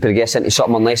just now to progress into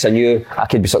something unless I knew I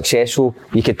could be successful.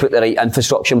 You could put the right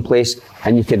infrastructure in place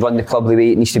and you could run the club the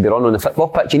way it needs to be run on the football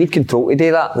pitch. You need control to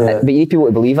do that, but you need people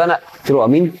to believe in it. Do you know what I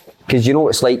mean? Because you know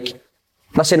it's like,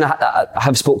 listen, I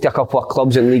have spoke to a couple of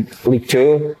clubs in League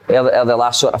Two over the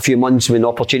last sort of few months when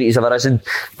opportunities have arisen,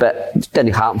 but it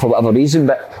didn't happen for whatever reason.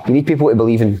 But you need people to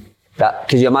believe in that,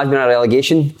 because you imagine a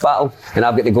relegation battle and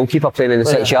I've got the goalkeeper playing in the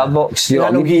 6-yard box. You know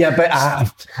what I mean? Give you a bit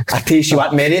a taste you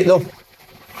want Merritt though.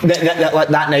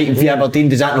 That night for Aberdeen,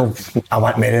 does that know? I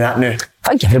want Merritt that now. I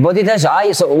think everybody does.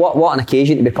 It's like, what an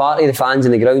occasion to be part of the fans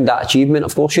in the ground, that achievement,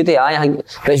 of course you do. I think,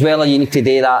 but as well you need to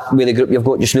do that with the group you've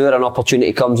got just now. An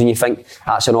opportunity comes and you think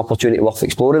that's an opportunity worth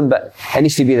exploring, but it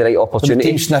needs to be the right opportunity.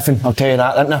 There'll be team sniffing, I'll tell you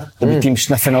that, isn't there? There'll be team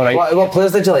sniffing, alright. What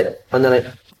players did you like on the night?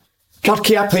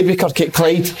 Kirky, I played with Kirky at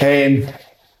Clyde.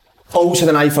 Also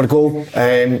an eye for goal.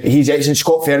 He's excellent.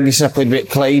 Scott Ferguson, I played with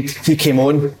at Clyde. He came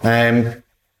on.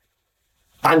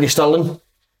 Andy Stirling.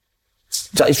 Is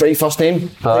that his right first name?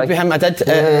 Played with him, I did.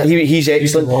 He's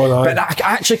excellent. But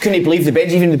I actually couldn't believe the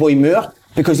bench, even the boy Moore,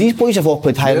 because these boys have all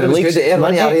played higher in leagues. He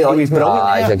was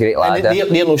brilliant. He's a great lad.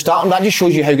 They're no starting. That just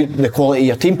shows you how good the quality of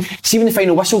your team. See when the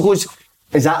final whistle goes,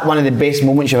 is that one of the best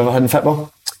moments you've ever had in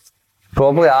football?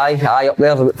 Probably, aye, up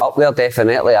there,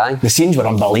 definitely, aye. The scenes were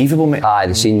unbelievable, mate. Aye,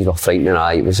 the scenes were frightening,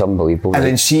 aye, it was unbelievable. And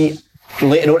then see,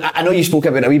 later on, I know you spoke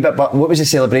about it a wee bit, but what was the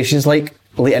celebrations like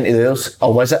late into theirs,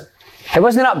 or was it? It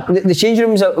wasn't that, the change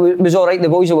rooms was alright, the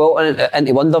boys were out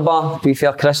into Wonderbar, to be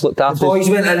fair, Chris looked after The boys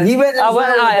went in, he went in.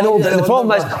 I know, but the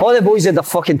problem is, all the boys had their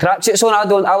fucking tracksuits on, I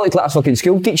looked like a fucking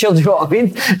school teacher, do you know what I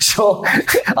mean? So,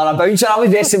 or a bouncer, I was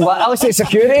dressed in black, I was at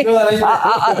security,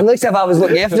 I looked as if I was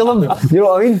looking after them, you know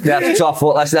what I mean? Yeah, so I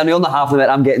thought, listen, I'm only half of it,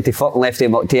 I'm getting to fucking left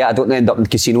him up to it, I don't end up in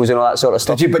casinos and all that sort of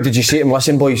stuff. Did you say to him,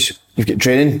 listen boys, you've got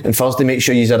training on Thursday, make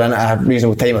sure you're in at a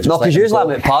reasonable time? No, because usually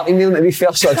I'm at party meal, to be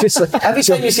fair, so I just... Every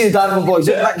time you see the Dartford boys,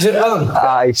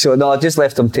 aye, so no, I just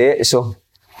left him to it, so...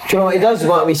 Do you know what he does?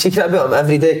 What we secret about him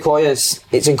every day? Koya's,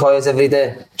 eats in Koya's every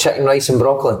day. Chicken, rice and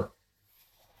broccoli.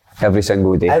 Every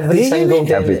single day. Every single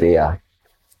day. Every day, yeah.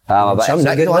 I'm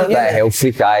a bit of a health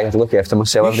freak, I look after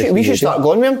myself. We should start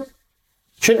going with him,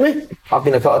 shouldn't we? I've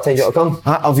been a couple of times, you want to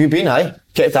come? Have you been, aye?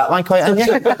 Kept that one quite in,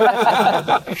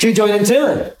 yeah? Do you join in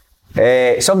too?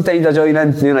 Sometimes I join in, now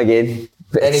and again.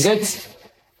 Any good?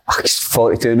 It's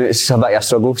 42 minutes, it's a bit of a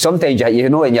struggle. Sometimes you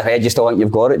know in your head you still think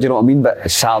you've got it, do you know what I mean? But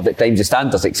it's hard at times, the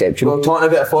standard's exceptional. We're talking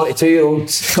about a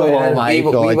 42-year-old. Oh my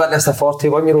God. We witnessed a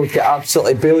 41-year-old get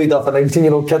absolutely bullied off a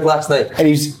 19-year-old kid last night. And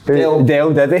he's...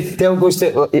 Dale, did he? Dale goes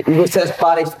to this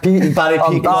Barry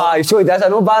Peake. Aye, so he does, I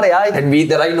know Barry, aye. And the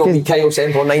Rhino beat Kyle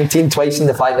Semple 19 twice in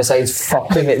the 5-a-sides,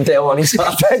 fucking at Dale on his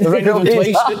heart. He rhinoed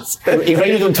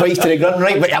him twice to the ground,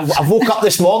 right? But I woke up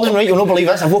this morning, right? You'll not believe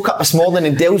this. I woke up this morning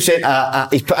and Dale said,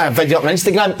 he's put a video up on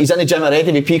Instagram. He's in the gym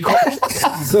already with Peacock.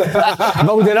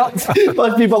 Building up.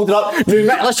 Let's be building up.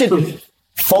 Now, listen,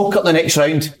 Falkirk the next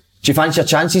round. Do you fancy your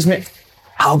chances, mate?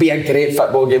 That'll be a great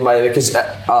football game, by the way, because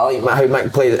I like how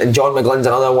Mick played it. And John McGlynn's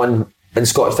another one in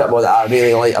Scottish football that I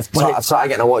really like. I've started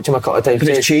getting to watch him a couple of times. But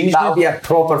it's changed. That'll be a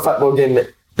proper football game, mate.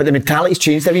 But the mentality's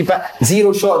changed a wee bit.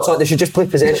 Zero shots on, they should just play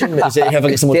possession. Is it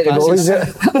having some more passes?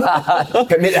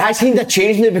 But mate, it has kind of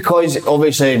changed now because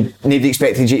obviously nobody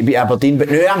expected you to beat Aberdeen, but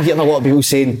now I'm getting a lot of people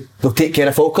saying they'll take care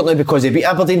of Falkirk now because they beat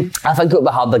Aberdeen. I think it'll be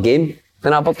a harder game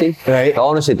than Aberdeen. Right. I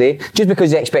honestly do. Just because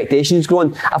the expectations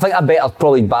growing. I think a better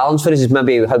probably balance for us is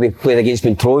maybe how we played against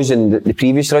Montrose in the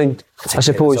previous round, I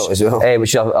suppose. As well.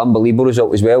 Which is an unbelievable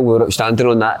result as well. We were outstanding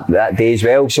on that day as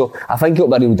well. So I think it'll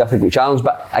be a real difficult challenge.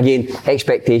 But again,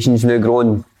 expectations now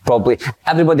growing probably.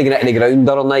 Everybody getting in the ground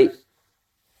the other night.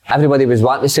 Everybody was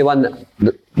wanting to say one.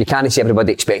 You can't say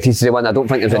everybody expected to say one. I don't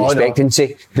think there's an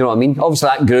expectancy. You know what I mean? Obviously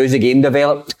that grew as the game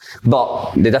developed,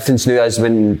 but the difference now is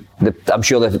when I'm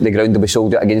sure the ground will be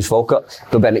sold out against Falkirk,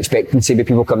 there'll be an expectancy of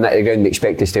people coming out of the ground and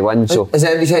expect us to win. So is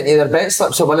anybody sent you their bet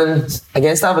slips of winning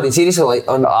against Aberdeen? Seriously, like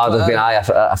on there's been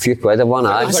a few quid of one.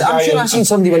 I'm sure I've seen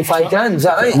somebody win $5,000. Is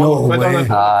that right? No way.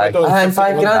 Aye,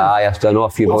 $5,000. Aye, I know a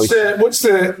few boys. What's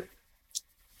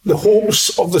the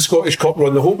hopes of the Scottish Cup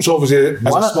run? The hopes obviously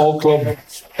as a small club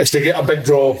is to get a big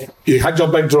draw. You had your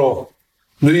big draw.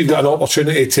 Now you've got an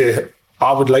opportunity to,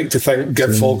 I would like to think,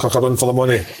 give Falkirk a run for the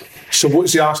money. So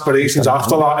what's the aspirations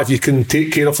after that if you can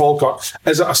take care of Falkirk?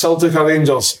 Is it a Celtic or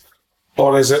Rangers?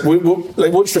 Or is it,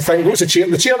 what's the thing? What's the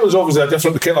chairman? The chairman's obviously a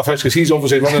different kettle of fish because he's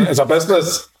obviously running it as a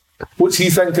business. What's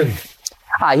he thinking?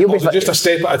 Aye, he'll be just a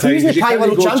step at a time. He was in the Pie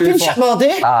World Championship the other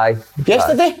day. Aye.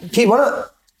 Yesterday. He won it.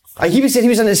 He was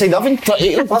in the side oven.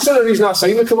 That's the reason I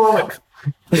signed the comic.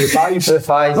 The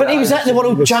five. When he was at the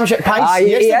World Championship Pies Aye,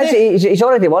 yesterday. he's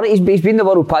already won it. He's been the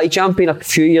World Pie Champion a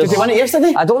few years. Did he win it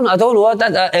yesterday? I don't know. I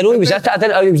know he was at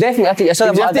it. He was definitely at it. He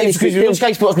was because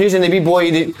Sky Sports News and the wee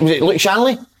boy, was it Luke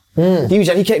Shanley? He was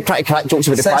in, he kept trying to crack jokes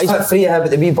about the pies. 6'3" I had,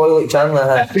 but the wee boy like Chandler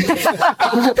had.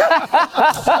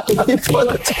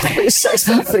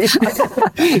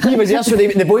 6'3". He was there, so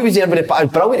the boy was there, but it was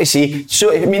brilliant to see.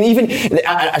 So, I mean, even,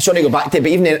 I sorry to go back to it,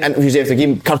 but even in interviews after the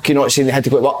game, Kirky not saying they had to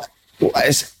go to work.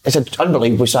 It's an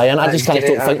unbelievable sign. I just can't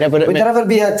stop thinking about it. Would there ever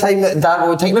be a time that Darragh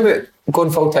would think about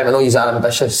going full time? I know he's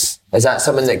ambitious. Is that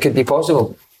something that could be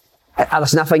possible?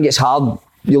 Listen, I think it's hard.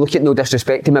 You look at, no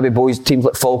disrespect to maybe boys, teams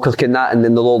like Falkirk and that, and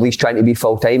then the low leagues trying to be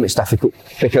full time. It's difficult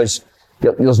because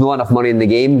there's not enough money in the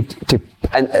game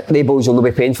and they boys will not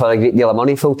be paying for a great deal of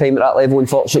money full time at that level,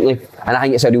 unfortunately. And I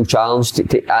think it's a real challenge.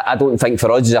 I don't think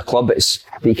for us as a club that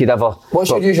you could ever.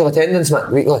 What's your usual attendance, Matt,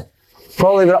 weekly?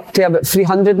 Probably we're up to about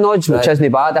 300 nods, which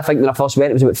isn't bad. I think when I first went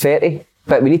it was about 30.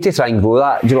 But we need to try and grow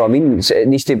that. Do you know what I mean? It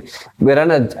needs to. We've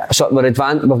got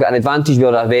an advantage.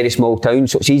 We're a very small town,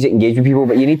 so it's easy to engage with people.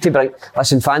 But you need to bring.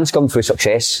 Listen, fans come through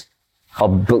success, or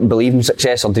believe in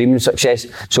success, or dream in success.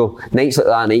 So nights like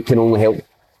that night can only help.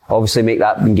 Obviously, make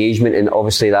that engagement and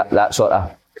obviously that sort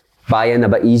of buy-in a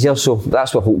bit easier. So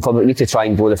that's what we're hoping for. But we need to try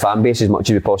and grow the fan base as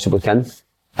much as we possibly can.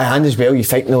 And as well, you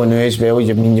think no new as well.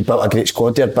 You built a great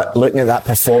squad there, but looking at that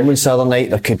performance the other night,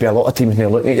 there could be a lot of teams now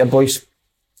looking at your boys.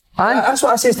 That's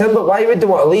what I say to him, but why would they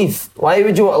want to leave? Why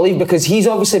would you want to leave? Because he's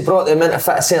obviously brought them in to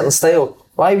fit a certain style.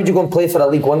 Why would you go and play for a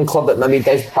League One club that maybe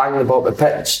does bang the ball to the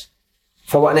pitch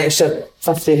for what, an extra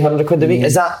 50, 100 quid a week?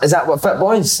 Is that what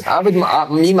football is? I would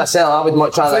much rather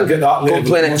go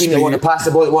play in a team that want to pass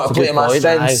the ball, that want to play to my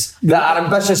strengths, that are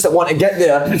ambitious, that want to get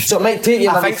there. So it might take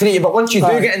you maybe 3 years, but once you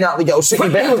do get in that league, it'll suit you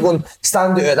better to go and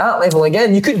stand out at that level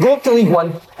again. You could go up to League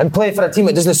One and play for a team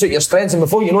that doesn't suit your strengths, and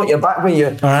before you know it, you're back where you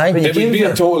It would be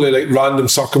a totally like random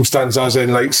circumstance, as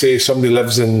in like say somebody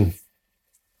lives in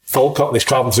Falkirk and he's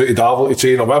travelling through to Darvel to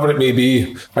train or whatever it may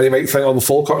be, and you might think, oh, the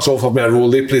Falkirk's offered me a role,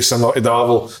 they play similar to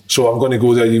Darvel, so I'm going to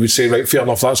go there. You would say, right, fair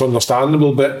enough, that's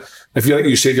understandable. But if you, like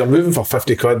you said, you're moving for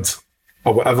 50 quid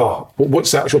or whatever,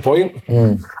 what's the actual point?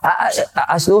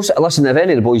 I know, listen, if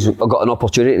any of the boys got an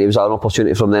opportunity, it was an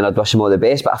opportunity from then, I'd wish them all the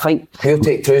best, but I think he'll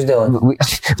take Truesdale in.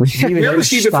 That's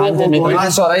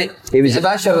alright. If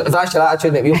that's your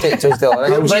attitude, we'll take Truesdale, right?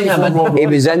 He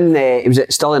was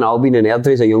at Stirling Albion in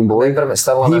Airdrie as a young boy. He was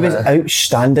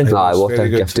outstanding. What a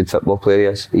gifted football player he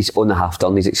is. He's on the half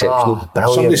turn, he's exceptional.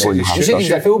 You said he's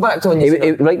a full-back,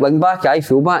 Tony? Right wing back,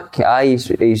 full-back.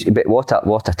 But what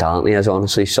a talent he is,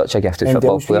 honestly. He's such a gifted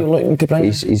football player.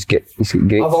 He's great.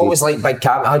 I've always liked Big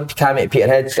Cam. I had Cammy at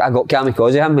Peterhead. I got Cammy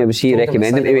because of him. It was he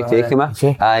recommended me to take him.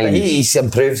 He's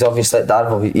improved obviously at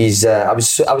Darvel. I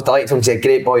was delighted for him. He's a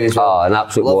great boy as well. An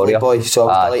absolute lovely warrior boy. So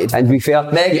I was delighted. And to be fair,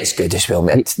 Meggett's good as well,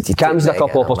 mate. Cam's had a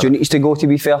couple of opportunities to go, to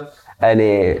be fair. And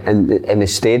the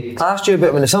stayed. I asked you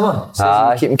about him in the summer.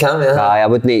 Keep him calm. I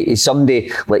wouldn't. He's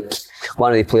somebody like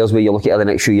one of the players where you look at the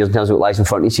next few years in terms of what lies in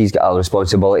front of you. He's got a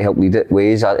responsibility to help lead it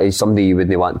ways. He's somebody you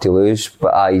wouldn't want to lose.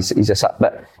 But he's a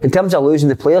bit. In terms of losing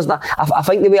the players, I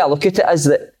think the way I look at it is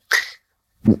that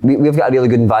we've got a really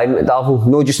good environment at Darvel,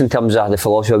 not just in terms of the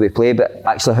philosophy we play, but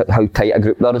actually how tight a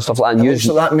group they are and stuff like that.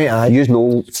 And you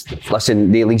know,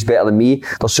 listen, the league's better than me.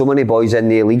 There's so many boys in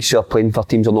the leagues who are playing for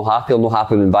teams who are not happy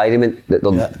with the environment, that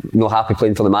they're not happy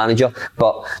playing for the manager.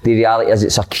 But the reality is,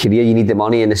 it's a career, you need the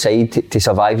money on the side to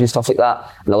survive and stuff like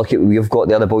that. And I look at what we've got,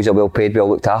 the other boys are well paid, well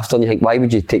looked after, and you think, why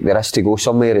would you take the risk to go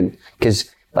somewhere? And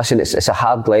because listen, it's a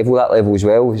hard level, that level as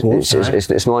well.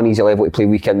 It's not an easy level to play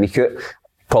week in, week out.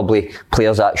 Probably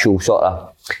players' actual sort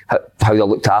of how they're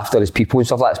looked after as people and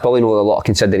stuff like that. It's probably not a lot of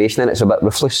consideration in it. It's a bit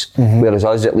ruthless. Whereas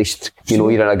us, at least, you're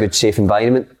in a good, safe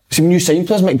environment. So when you sign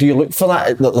players, Mick, do you look for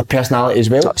that, the personality as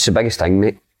well? It's the biggest thing,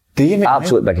 mate. Do you, mate?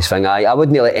 Absolute biggest thing. I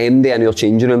wouldn't let MD in your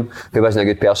changing room who wasn't a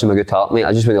good person with a good heart, mate.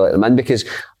 I just wouldn't let them in, because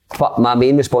my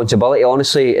main responsibility,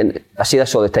 honestly, and I say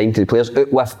this all the time to the players,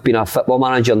 out with being a football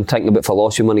manager and thinking about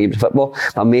philosophy when it comes to football,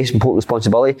 my most important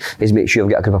responsibility is make sure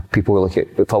I've got a group of people who look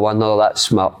out for one another.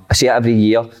 I say it every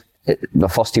year. The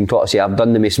first team taught us, I've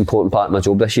done the most important part of my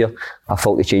job this year. I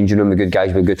felt the changing room with good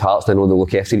guys with good hearts, they know they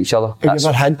look after each other. Have you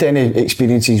ever had any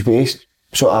experiences with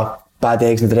sort of bad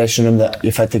eggs in the dressing room that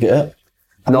you've had to get out?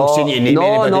 No,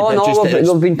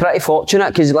 we've been pretty fortunate,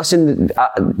 because listen,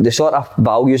 the sort of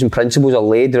values and principles are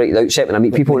laid right at the outset. When I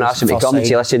meet people and ask them to come and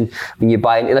say, listen, when you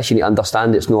buy into this, you need to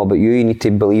understand it's not about you need to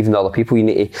believe in other people, you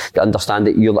need to understand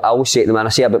that I always say to them, and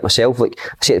I say it about myself, like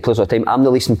I say to the players all the time, I'm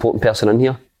the least important person in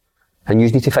here, and you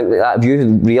need to think like that. If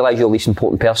you realise you're the least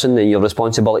important person, then your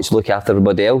responsibility is to look after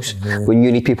everybody else. When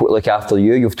you need people to look after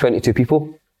you have 22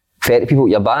 people, 30 people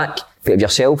at your back. But if you're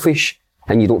selfish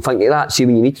and you don't think like that, see,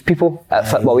 when you need people at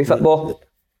football,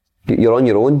 you're on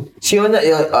your own. See, on that,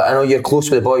 I know you're close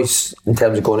with the boys in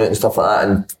terms of going out and stuff like that,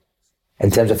 and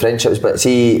in terms of friendships, but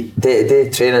see, day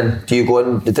training, do you go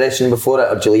in the dressing room before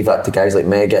it, or do you leave that to guys like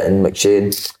Meggett and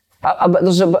McShane?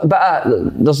 There's a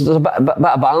bit of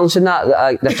balance in that.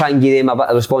 I try and give them a bit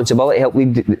of responsibility, help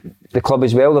lead the club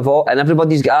as well. And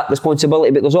everybody's got that responsibility,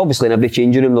 but there's obviously in every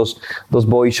changing room there's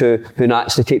boys who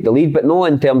actually take the lead, but no,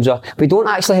 in terms of, we don't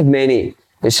actually have many.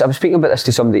 I was speaking about this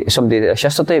to somebody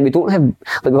yesterday. We don't have,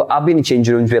 like, I've been in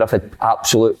changing rooms where I've had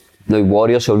absolute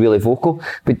warriors who are really vocal,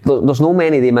 but there's no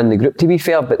many of them in the group, to be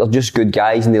fair, but they're just good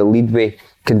guys and they'll lead way,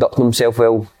 conducting themselves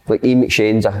well. Like Ian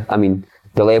McShane's,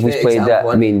 the levels played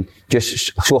it,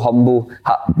 just so humble,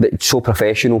 but so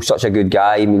professional, such a good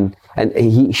guy. And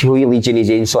he leads in his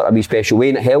own sort of wee special way,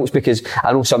 and it helps, because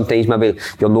I know sometimes maybe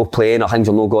you're not playing or things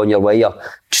are not going your way, or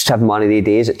just having one of the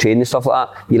days at training and stuff like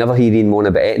that. You never hear him moan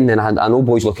about it, and then I know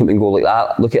boys look at him and go like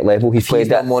that. Look at level he's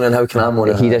played it. Moaning, how can I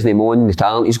moan? He doesn't moan the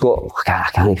talent he's got.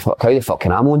 How the fuck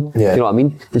can I moan? Yeah. You know what I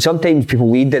mean? And sometimes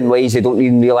people lead in ways they don't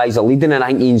even realise they're leading, and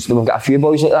I think we've got a few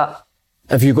boys like that.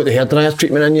 Have you got the hairdryer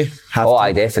treatment in you?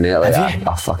 I definitely. Have you?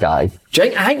 Oh, fuck, aye.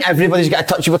 I think everybody's got a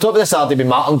touch. We were talking about this Saturday with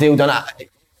Martindale, done it.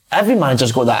 Every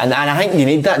manager's got that, and I think you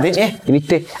need that, don't you? You need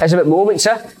to. It's about moments,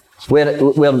 where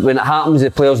when it happens,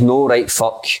 the players know, right,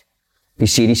 fuck, be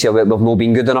serious here, we've not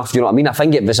been good enough. Do you know what I mean? I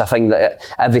think it was a thing that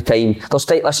every time there's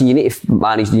like, listen, you need to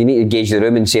manage, you need to gauge the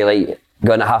room and say, like,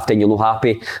 going at half time, you're not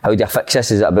happy. How do you fix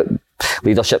this? Is it about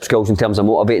leadership skills in terms of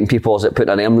motivating people? Is it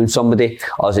putting an arm around somebody,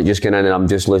 or is it just going in and I'm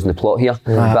just losing the plot here?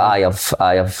 But I have.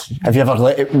 Have you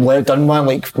ever done one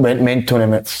like went mental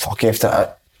and went, fuck, if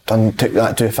that took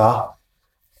that too far?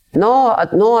 No, I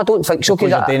don't think so.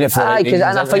 Because you're doing it for the right reasons,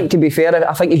 and I think, to be fair,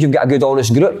 I think if you've got a good,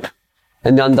 honest group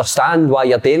and they understand why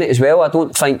you're doing it as well, I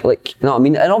don't think, like, you know what I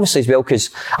mean? And obviously as well, because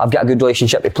I've got a good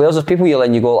relationship with players. There's people you're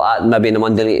in, you go like that, maybe in a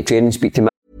Monday night training, speak to me.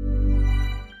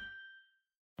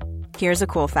 Here's a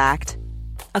cool fact.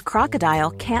 A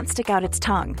crocodile can't stick out its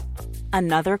tongue.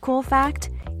 Another cool fact,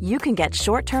 you can get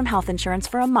short-term health insurance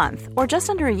for a month or just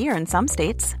under a year in some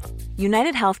states.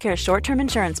 United Healthcare short-term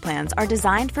insurance plans are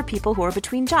designed for people who are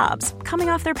between jobs, coming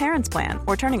off their parents' plan,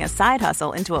 or turning a side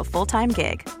hustle into a full-time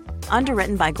gig.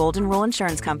 Underwritten by Golden Rule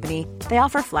Insurance Company, they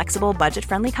offer flexible,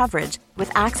 budget-friendly coverage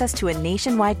with access to a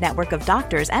nationwide network of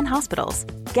doctors and hospitals.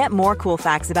 Get more cool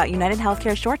facts about United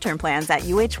Healthcare short-term plans at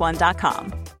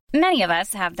uh1.com. Many of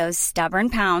us have those stubborn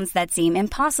pounds that seem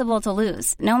impossible to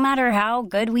lose, no matter how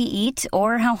good we eat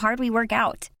or how hard we work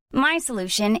out. My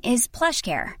solution is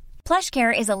PlushCare.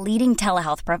 PlushCare is a leading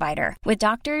telehealth provider with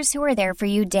doctors who are there for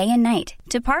you day and night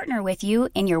to partner with you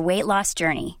in your weight loss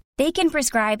journey. They can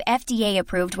prescribe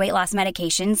FDA-approved weight loss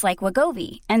medications like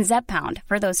Wegovy and Zepbound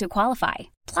for those who qualify.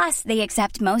 Plus, they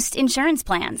accept most insurance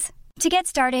plans. To get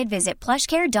started, visit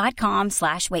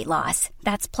plushcare.com/weightloss.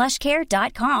 That's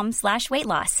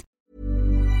plushcare.com/weightloss.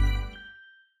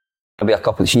 There'll be a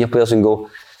couple of senior players and go,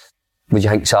 would you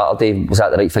think Saturday, was that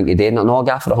the right thing to do? And no,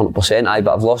 Gaffer, 100%, aye,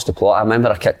 but I've lost the plot. I remember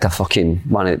I kicked a fucking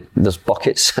there's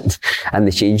buckets in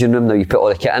the changing room. Now you put all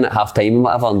the kit in at half time and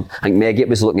whatever, and I think Megate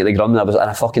was looking at the grum and I was in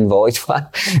a fucking void, man.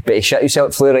 But he shit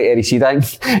himself, flew right out of seed, I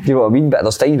think. Do you know what I mean? But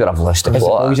there's times where I've lost the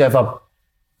plot. Has ever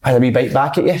had a wee bite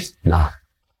back at you? Nah.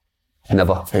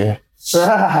 Never. Yeah.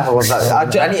 I love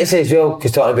that. I need to say as well,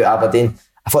 because talking about Aberdeen,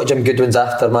 I thought Jim Goodwin's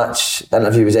after-match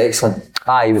interview was excellent.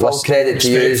 Aye, full credit to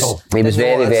you. He was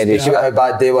very, very. See how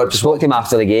bad they were. Spoke to him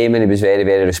after the game and he was very,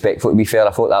 very respectful. To be fair,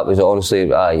 I thought that was honestly,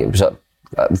 it was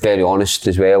very honest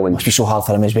as well. And must be so hard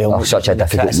for him as well. Such a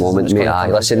difficult moment, mate. Aye,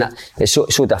 listen, it's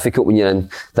so difficult when you're in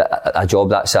a job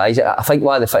that size. I think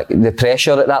the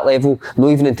pressure at that level, not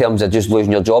even in terms of just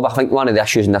losing your job, I think one of the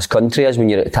issues in this country is when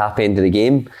you're at the top end of the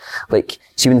game, like,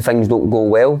 see when things don't go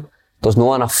well, there's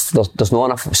not enough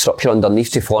structure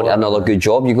underneath to find another good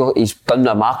job. He's done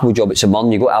a remarkable job at St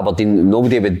Mirren. You go to Aberdeen, you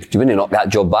wouldn't knock that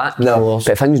job back. No. But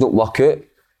if things don't work out,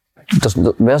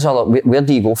 where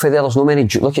do you go for there? There's no many.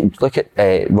 Look at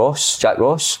Jack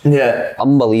Ross. Yeah.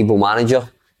 Unbelievable manager.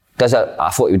 I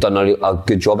thought he would done a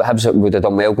good job at Hibs. Would have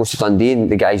done well. Goes to Dundee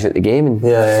and the guys at the game. And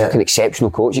an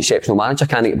exceptional coach, exceptional manager.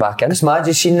 Can't get back in. It's mad.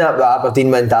 You seen that with Aberdeen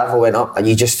when Darvel went up, and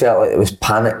you just felt like it was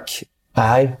panic.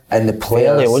 Aye. And the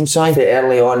players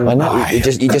early on, you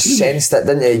just sensed it,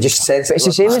 didn't you? You just sensed it. It's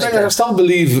the same.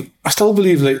 I still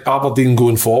believe like Aberdeen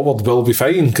going forward will be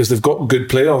fine because they've got good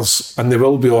players and they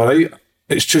will be all right.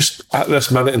 It's just at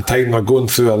this minute in time they're going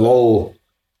through a lull.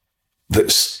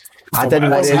 That's. How are they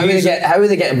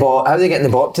getting the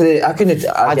ball to the? I couldn't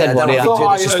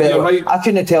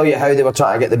tell you how they were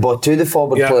trying to get the ball to the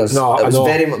forward players. No, it was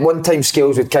very one time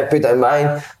skills would put it in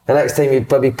mind. The next time you'd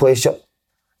probably play shot.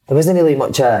 There wasn't really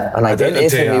much an identity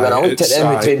for me when I looked at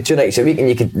them. We trained 2 nights a week,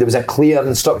 and there was a clear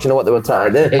instruction of what they were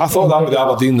trying to do. I thought that with the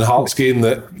Aberdeen and Hearts game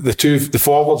that the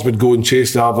forwards would go and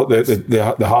chase the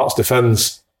Hearts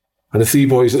defence, and the 3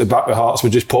 boys at the back of the Hearts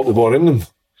would just pop the ball in them.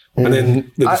 And then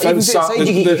the defence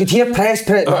you could hear press,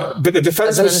 but the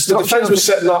defence was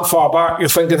sitting that far back. You're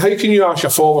thinking, how can you ask your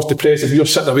forwards to press if you're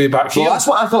sitting way back here? Well, that's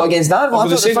what I thought against Darvel. I thought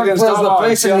the front players were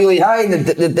pressing really high and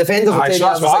the defenders were taking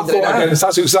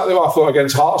that's exactly what I thought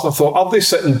against Hearts. And I thought, are they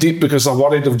sitting deep because they're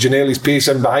worried of Ginnelly's pace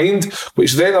in behind,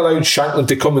 which then allowed Shankland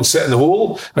to come and sit in the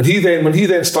hole. And when he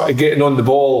then started getting on the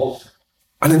ball,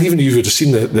 and then even you would have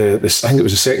seen the I think it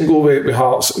was the second goal with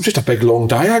Hearts, it was just a big long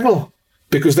diagonal.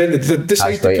 Because then they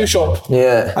decided to push up.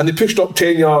 Yeah. And they pushed up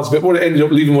 10 yards, but what it ended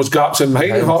up leaving was gaps in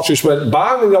behind. And Hearts just went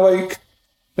bang, and you're like,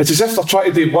 it's as if they're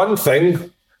trying to do one thing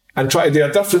and try to do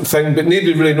a different thing, but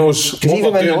nobody really knows what even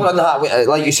when they're they were on the half,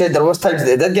 like you said, there was times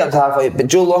that they did get up to halfway, but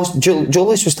Joe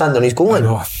Lewis was standing on his goal line.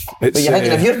 But you're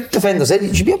thinking, if your defender said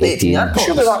you should be up to 18 yards.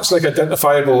 Surely that's like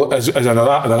identifiable as an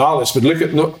analyst, but look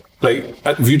at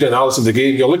viewed analysis of the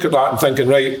game, you look at that and thinking,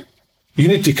 right, you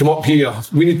need to come up here,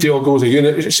 we need to all go as a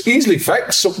unit. It's easily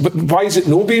fixed, but why is it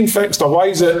not being fixed, or why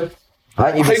is it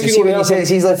Aren't you he said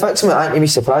it's easily fixed, mate. Aren't you be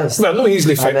surprised? Well, not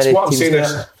easily fixed. What I'm saying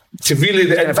is, to relay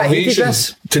the information,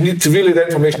 to relay the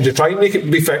information, to try and make it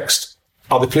be fixed,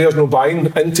 are the players not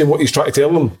buying into what he's trying to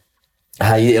tell them?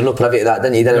 You're not privy to that,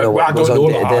 didn't you? You didn't know what goes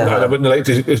on day to day. I wouldn't like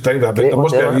to think that, but there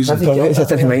must be a reason. I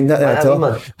didn't mind that at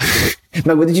all.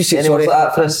 Mick, what did you say? Anyone for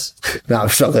that, Chris? No, I'm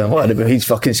struggling. What about he's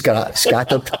fucking scattered.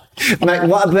 Mick,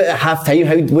 what about at half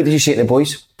time? What did you say to the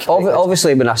boys?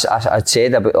 Obviously, when I'd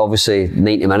said about obviously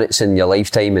 90 minutes in your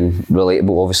lifetime and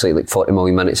relatable, obviously like 40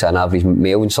 million minutes at an average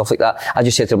male and stuff like that, I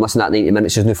just said to them, listen, that 90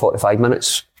 minutes is now 45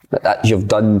 minutes. That you've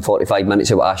done 45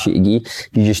 minutes of what I asked you to give.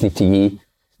 You just need to give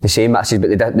the same. I said,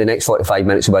 but the next 45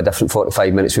 minutes will be a different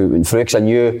 45 minutes we went through, because I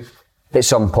knew at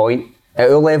some point, at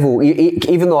our level,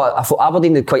 even though I thought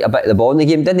Aberdeen did quite a bit of the ball in the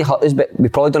game, didn't hurt us, but we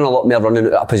probably done a lot more running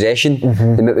out of possession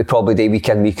than what we probably do week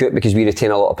in, week out, because we retain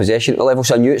a lot of possession at the level.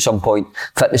 So I knew at some point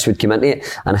fitness would come into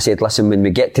it, and I said, listen, when we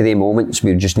get to the moments,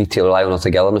 we just need to rely on our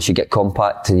togetherness. You get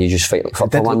compact and you just fight like fuck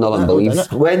for one another and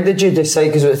believe. When did you decide,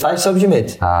 because it was 5 subs you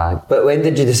made? But when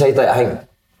did you decide, like, I think,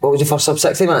 what was your first sub,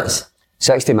 60 minutes?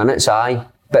 60 minutes, aye.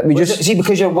 But we just see,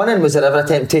 because you're winning, was there ever a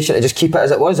temptation to just keep it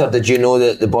as it was, or did you know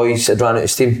that the boys had run out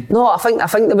of steam? No, I think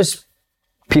there was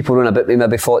people around a bit. We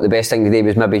maybe thought the best thing to do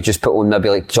was maybe just put on maybe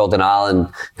like Jordan Allen,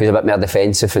 who's a bit more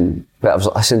defensive, but I was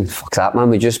like, listen, fuck that, man.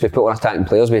 We put on attacking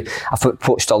players. I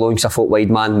put Stirling, because I thought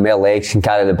wide man, more legs, can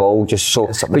carry the ball. Just so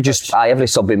every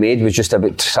sub we made was just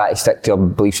about trying to stick to our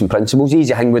beliefs and principles.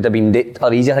 Easy thing would have been,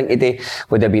 or easy thing to do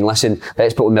would have been, listen,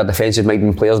 let's put on more defensive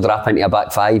minded players, drop into a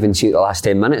back five and see it the last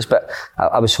 10 minutes. But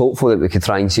I was hopeful that we could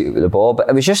try and see it with the ball. But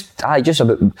it was just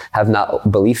about having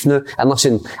that belief now. And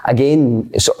listen, again,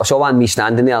 it's all on me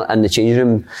standing there in the changing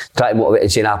room trying to motivate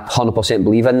and saying, I 100%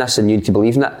 believe in this and you need to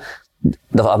believe in it.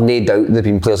 I've no doubt there've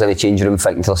been players in the changing room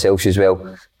thinking to themselves as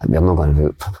well, I'm not going to do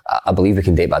it. I believe we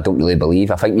can do it, but I don't really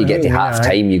believe. I think you get to half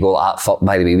time, you go, fuck,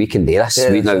 by the way, we can do this.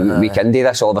 We can do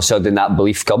this. All of a sudden that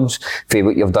belief comes for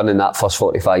what you've done in that first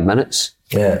 45 minutes.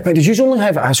 Yeah. But did you only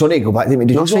have, sorry to go back to me,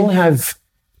 did you only have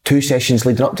 2 sessions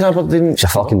leading up to Aberdeen? It's a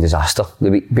fucking disaster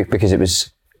the week, because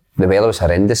the weather was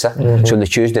horrendous. So on the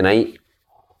Tuesday night,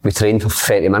 we trained for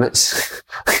 30 minutes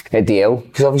at DL.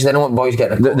 Because obviously they don't want boys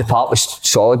getting the part was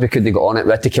solid, we couldn't get on it, we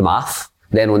had to come off.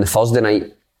 Then on the Thursday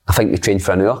night, I think we trained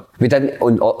for an hour. We didn't,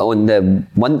 on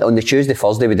the Tuesday,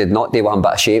 Thursday, we did not do one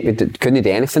bit of shape, couldn't do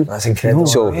anything. That's incredible.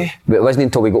 So it wasn't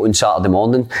until we got on Saturday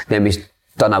morning, then we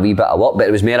done a wee bit of work, but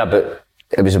it was more about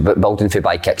building for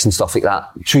by kicks and stuff like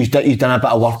that. So you've done a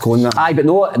bit of work on that? Aye, but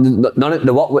no, none of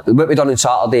the work, what we done on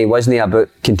Saturday wasn't about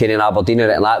containing Aberdeen or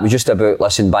anything like that. It was just about,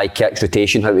 listen, by kicks,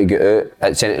 rotation, how to get out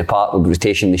at centre of the park, with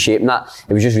rotation, the shape and that.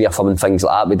 It was just reaffirming things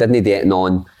like that. We didn't do anything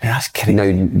on. That's crazy.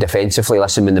 Now, defensively,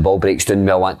 listen, when the ball breaks down,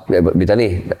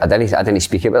 I didn't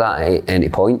speak about that at any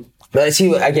point. But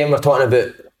see, again, we're talking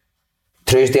about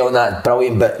Truesdale on that,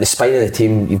 brilliant, but the spine of the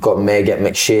team, you've got Megget,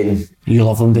 McShane. You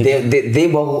love them, they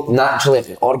will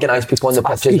naturally organise people on the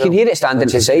pitch. You can hear it standing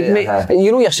to the side, mate.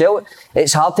 You know yourself,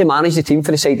 it's hard to manage the team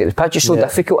for the side of the pitch. It's so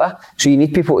difficult, so you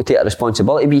need people to take a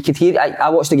responsibility. But you could hear, I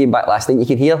watched the game back last night, you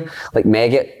can hear like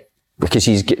Megget, because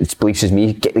he's beliefs as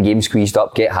me, get the game squeezed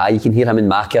up, get high. You can hear him and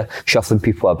Macca shuffling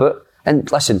people about. And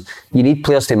listen, you need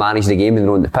players to manage the game when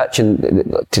they're on the pitch,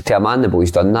 and to a man, the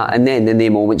boys done that. And then in the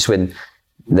moments when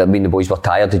the boys were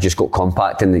tired, they just got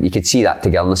compact, and you could see that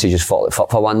togetherness. They just fought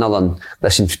for one another, and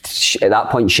listen, at that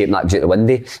point, shaping that goes out the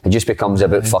window. It just becomes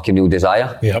about fucking real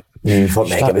desire. Yep. I thought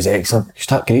Megget was excellent. You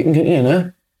start greeting, didn't you,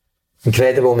 now?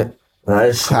 Incredible, mate.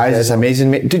 That is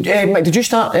amazing, mate. Mike, did you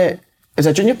start as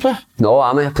a junior player? No,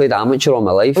 I played amateur all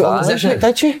my life.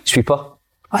 Did you? Sweeper.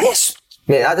 Oh, yes.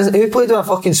 Mate, who played with a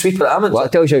fucking sweeper at amateur? Well,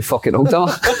 that tells you how fucking old I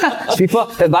am. Sweeper.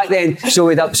 But back then, so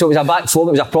it was a back four,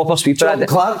 it was a proper sweeper. John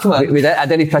Clark, man. I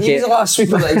didn't pick it. He's a lot of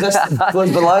sweeper that existed.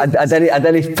 I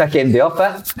didn't pick anybody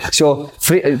up. So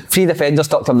three defenders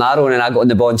stuck to him narrow, and then I got on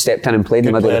the ball and stepped in and played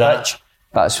in the middle of the pitch.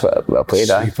 That's what I played.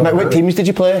 Mate, what teams did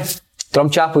you play?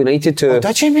 Drumchapel United too.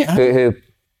 Did you, mate? Who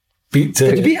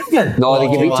Did you beat him again? No, they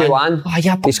beat 2-1. Oh,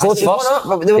 yeah, He scored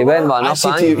first. They went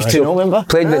 1-up.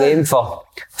 Played with them for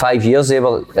 5 years. They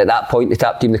were at that point the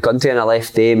top team in the country, and I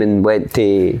left them and went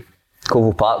to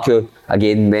Coval Park.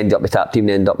 Again, ended up the top team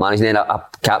and ended up managing. Then I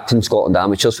captained Scotland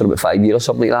Amateurs for about 5 years or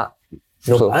something like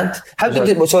that. How did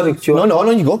you? Sorry,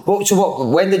 no, you go.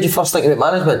 When did you first think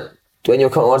about management? When you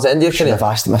were coming towards the end of your career? I've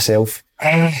asked it myself.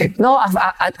 No,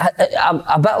 I'm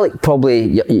a bit like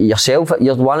probably yourself.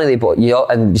 You're one of the,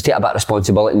 and you take a bit of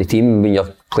responsibility in the team when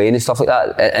you're playing and stuff like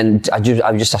that. And I'm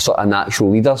just a sort of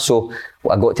natural leader. So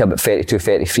I got to about 32,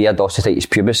 33, I had osteitis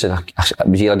pubis, and I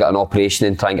was either get an operation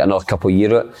and try and get another couple of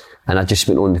years out. And I just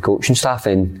went on the coaching staff,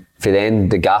 and for then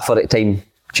the gaffer at the time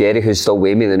Jerry, who's still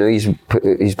with me now, he's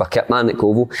my kit man at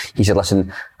Koval. He said,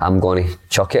 listen, I'm going to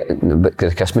chuck it at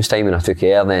the Christmas time, and I took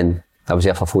care. And then I was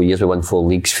there for 4 years. We won 4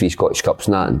 leagues, 3 Scottish Cups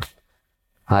and that, and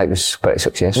it was pretty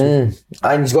successful.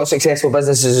 And he's got successful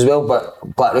businesses as well,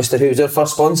 but Black Rooster, who was their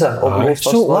first sponsor?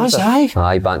 So it was, aye.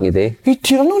 Aye, back in the day.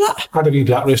 Do you know that? Had a wee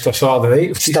Black Rooster Saturday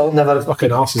night. Still never fucking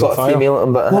arses got on a female at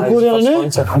him, but We'll go there now.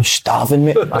 sponsor. I'm starving,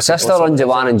 mate. My sister runs a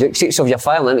van and Duke Street, so if you're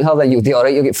filing into her, then you'll do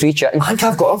alright, you'll get free chicken. I think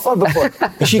I've got offer before.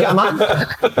 Has she got a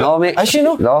man? No, mate. Has she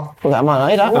no? No. Well, that man,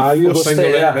 aye, that. Aye, you're We'll single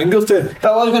stay there. there. Ingleton.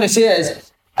 But what I was going to say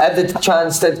is, if the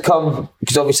chance did come,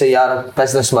 because obviously you're a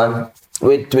businessman,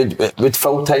 would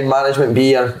full-time management be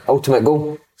your ultimate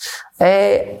goal?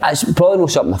 It's probably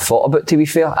not something I thought about, to be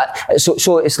fair.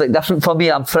 So it's like different for me.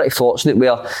 I'm pretty fortunate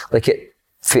where, like,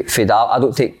 I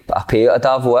don't take a pay out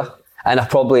of Davo, and I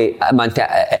probably, I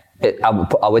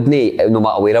wouldn't, no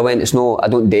matter where I went. It's no, I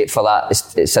don't date for that.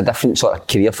 It's a different sort of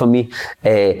career for me.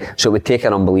 So it would take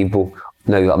an unbelievable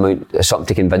amount of something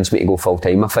to convince me to go full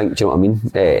time, I think. Do you know what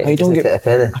I mean? I don't get a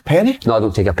penny. a penny? No, I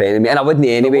don't take a penny, mate. And I wouldn't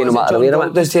anyway, no matter where I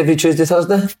went. Does he every Tuesday,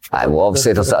 Thursday? Aye, well,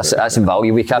 obviously that's in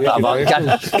value. We can't put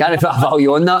a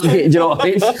value on that, mate. Do you know what I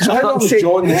mean? So how long has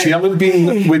John, the chairman,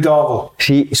 been with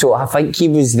Davo? So I think he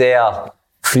was there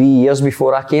 3 years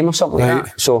before I came or something like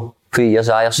that. So 3 years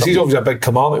or something. He's obviously a big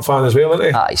Kilmarnock fan as well,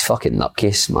 isn't he? He's fucking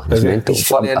nutcase, man. He's mental. He's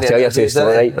funny, I tell you a true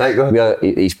story, Right, go right?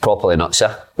 He's properly nuts,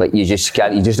 sir. Like, you just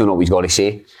don't know what he's got to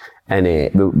say. And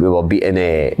we were beating,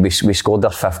 we scored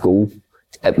our 5th goal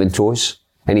at Montrose.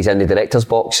 And he's in the director's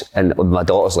box, and with my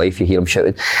daughter's life, you hear him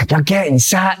shouting, "You're getting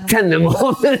sacked in the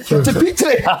morning." To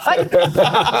Petrie.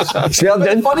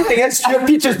 The funny thing is, Stuart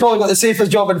Petrie's probably got the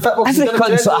safest job in football. Every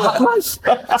cunt's like that,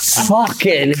 man.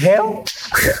 Fucking hell.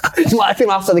 I think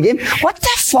after the game, what the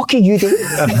fuck are you doing?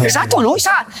 Because I don't know, it's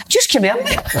that. Just come here,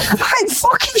 mate. I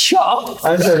fucking shut up.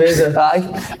 That's amazing.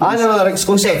 Aye. I know another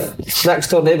exclusive. Next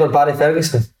door neighbour, Barry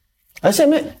Ferguson. That's it,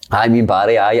 mate. I mean,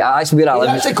 Barry, that's where I He live.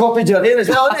 actually copied your name as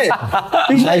well,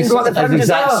 hasn't he? He's got the It's Ferguson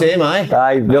exact arm. same, aye.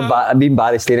 Aye, me and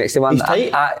Barry stay next to him. He's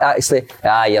tight. Actually,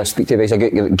 I speak to him. He's a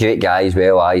great guy as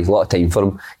well. He's a lot of time for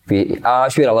him.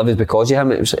 That's where I live is because of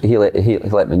him. He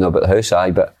let me know about the house.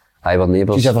 But we're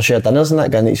neighbours. Did you ever share dinners and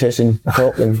that guy next house and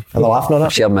talk and have a laughing on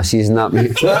it? Share my season that,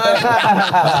 mate.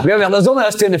 Well, there's only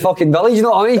us two in the fucking village, you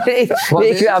know what I mean? Make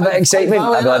it a bit of excitement.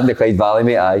 I live in the Clyde Valley,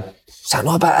 mate, aye. Is that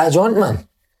not a bit of a jaunt, man?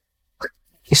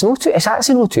 It's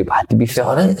actually not too bad, to be fair.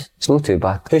 Alright. It's not too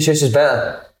bad. Whose house is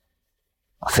better?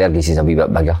 Fergus is a wee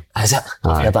bit bigger. Is it?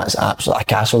 I've heard that's absolutely a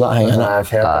castle, that thing, isn't it? I've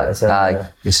heard that. It's Aye.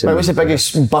 Right, what's the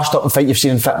biggest bust-up fight you've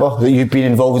seen in football that you've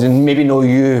been involved in? Maybe no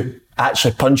you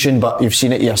actually punching, but you've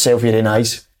seen it yourself with your own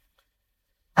eyes.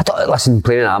 I don't listen,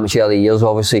 playing in amateur early years,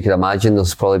 obviously, you could imagine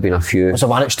there's probably been a few What's the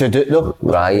one that stood out though?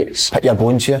 riots. Hit your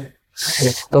bones here.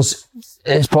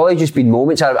 It's probably just been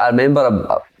moments. I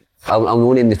remember, I'll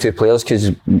no name the 2 players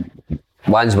because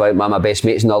one's one of my best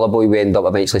mates and the other boy we ended up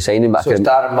eventually signing. But So it's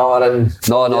Darren Muller and...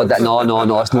 No, it's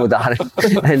no Darren.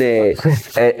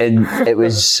 and it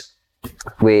was,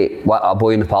 a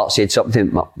boy in the park said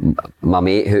something to my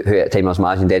mate, who at the time I was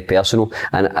managing, dead personal,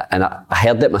 and I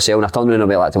heard it myself, and I turned around and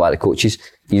went like to one of the coaches,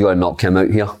 "You're going to knock him out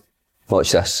here.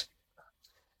 Watch this."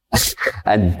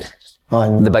 And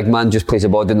the big man just plays the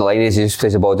ball down the line, he just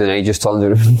plays the ball down, and he just turns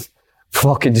around.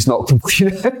 Fucking just knocked him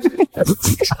clean out.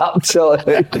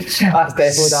 Absolutely. That's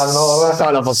definitely Darren Muller.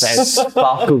 100%.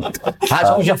 Sparkled. That's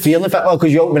always your feeling in football,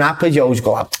 because when I played, you always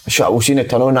go, shut up, we'll see in the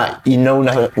tunnel and that, you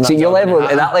know. See, your level,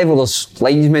 at that level, there's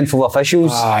linesmen full of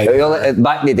officials. Aye.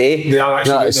 Back in the day. They are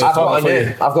actually it's- I've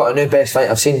got a new best fight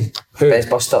I've seen. Best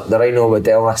bust up, the Rhino with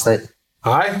Dell last night.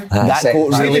 Aye. That Sick.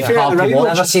 quote's really fair, hard the to Rhinos- watch.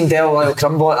 I've never seen Dell like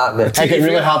crumble at that, mate. I get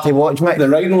really hard to watch, mate. The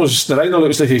Rhino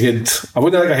looks like he could... I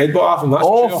wouldn't like a headbutt off him, that's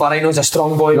Oh, for sure. for Rhino's a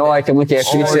strong boy. No, I can look at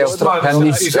Oh, yourself. he's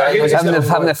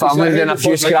Him the family doing a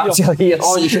few scraps here.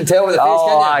 Oh, you can tell with the face, Oh,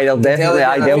 can't aye, you? they'll You can tell definitely,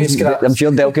 they're doing a few scraps. I'm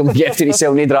sure Del can look after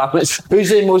himself, no dramas. Who's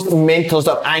the most mentally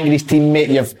up, angriest teammate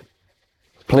you've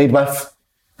played with?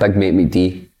 Big mate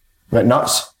McD, Right,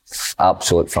 nuts.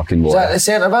 absolute fucking Is that warrior. the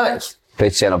centre back?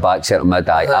 Played centre back, centre mid,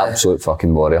 absolute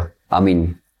fucking warrior. I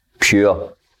mean,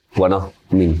 pure winner.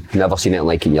 I mean, never seen anything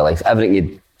like it in your life. Everything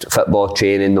you football,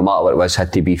 training, no matter what it was,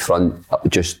 had to be front.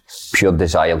 Just pure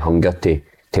desire and hunger to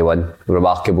win.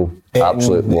 Remarkable,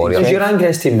 absolute warrior. Who's your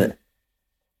angriest teammate?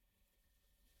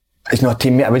 It's not a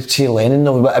teammate, I would say Lennon,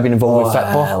 though, I've been involved with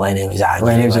football. Lennon was angry.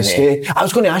 Lennon was a wasn't he? scary. I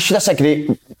was going to ask you, that's a great,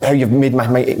 how you've made my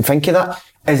mind think of that.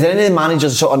 Is there any of the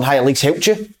managers sort of in higher leagues helped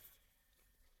you?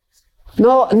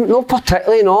 No, not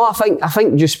particularly. No, I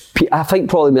think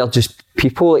probably more just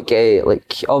people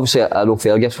like obviously I know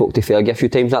Fergie, spoke to Fergie a few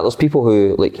times. That there's people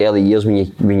who like early years when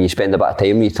you spend a bit of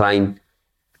time, you try and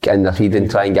in their head and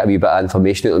try and get a wee bit of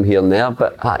information out of them here and there.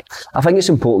 But I think it's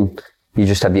important. You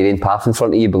just have your own path in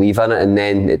front of you, believe in it, and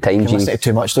then at times you listen to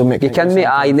too much, don't make you can, mate.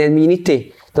 And then you need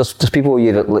to. There's people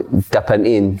you like, dip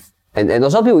into, and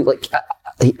there's other people like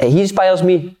he inspires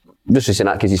me. Just saying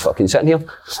that because he's fucking sitting here.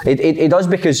 He does,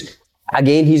 because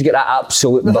again he's got that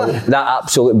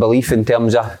absolute belief in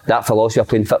terms of that philosophy of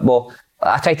playing football.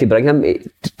 I tried to bring him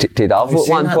to Darvo at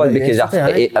one point because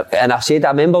I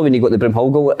remember when he got the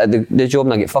Brimhall goal at the job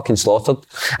and I get fucking slaughtered,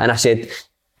 and I said,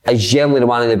 he's generally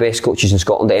one of the best coaches in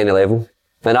Scotland at any level.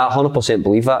 And I 100%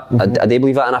 believe that. I do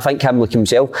believe that, and I think him, like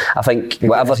himself, I think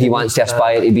whatever he wants to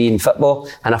aspire to be in football,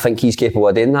 and I think he's capable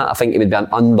of doing that. I think he would be an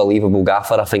unbelievable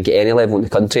gaffer, I think, at any level in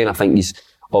the country, and I think he's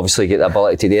obviously got the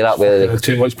ability to do that. Whether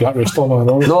too much Black Rooster, man.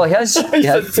 No, he has.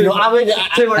 No, I would.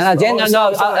 And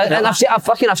I've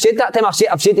said that time.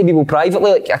 I've said to people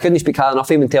privately, like, I couldn't speak high enough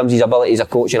of him in terms of his ability as a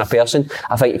coach and a person.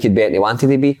 I think he could be anything he wanted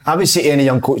to be. I would say to any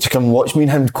young coach to come watch me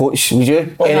and him coach. Would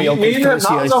you? Any young coach come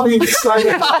see us.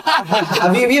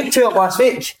 Have you two up last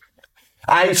week?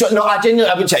 I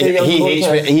would say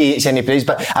he hates any praise,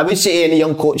 but I would say to any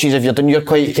young coaches, if you're doing, you're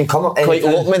quite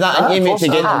open with that, and you make to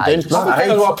get them down.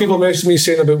 A lot of people message me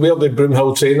saying about where the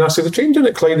Brimhall train. I said, the train down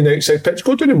at Clyde outside pitch,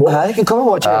 go down and watch. You can come and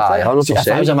watch it. 100%. If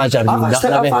I was a manager,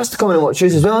 I've asked to come and watch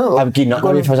yours as well. I would give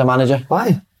nothing if I was a manager.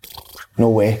 Why?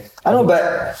 No way. I know,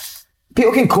 but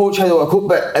people can coach how they want to coach,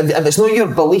 but if it's not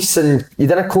your beliefs and you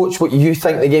didn't coach what you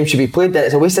think the game should be played, then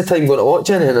it's a waste of time going to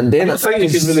watch anything and doing it. I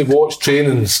think you can really watch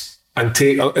trainings and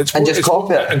just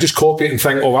copy it and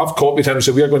think, I've copied him,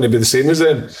 so we're going to be the same as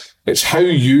them. It's how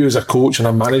you as a coach and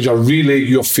a manager relay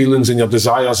your feelings and your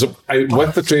desires out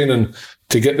with the training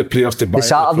to get the players to buy it.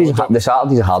 The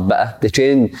Saturdays are hard, but the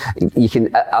training, you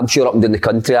can, I'm sure up and down the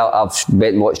country, I've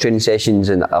went and watched training sessions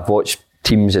and I've watched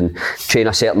teams and train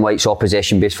a certain way, so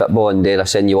possession-based football, and there I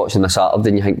send you watching the Saturday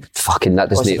and you think, fucking that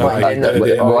doesn't why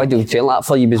do we train like that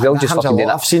for you as well? Just fucking do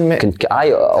that. I've seen, mate.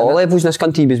 All levels in this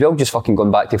country as well, just fucking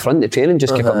going back to front, the training,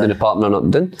 just kick up down the park and run up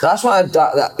and down. That's what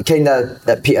that kind of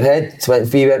at Peterhead,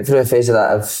 we went through a phase of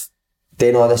that of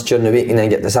doing all this during the week and then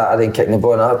get the Saturday and kicking the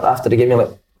ball, and after the game you're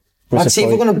like, let's see if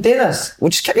we're going to do this.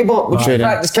 We'll just kick the ball, we'll just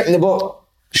practice kicking the ball.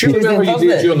 Surely what you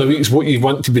do during the week is what you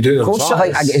want to be doing. Of course,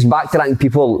 I think it's back to that, and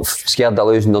people scared of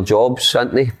losing their jobs,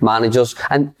 aren't they? Managers.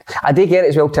 And I do get it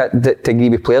as well to agree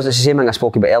with players. It's the same thing I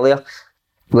spoke about earlier.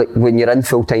 Like when you're in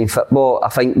full-time football, I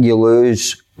think you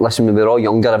lose. Listen, when we were all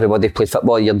younger, everybody played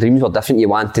football, your dreams were different.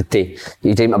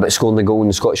 You dreamed about scoring the goal in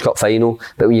the Scottish Cup final.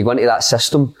 But when you go into that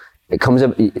system, that goes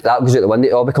out the window.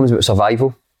 It all becomes about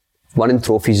survival. Winning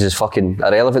trophies is fucking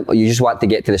irrelevant. You just want to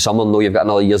get to the summer and know you've got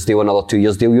another year's deal, another 2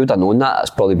 years deal. You would have known that.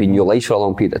 That's probably been your life for a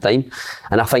long period of time.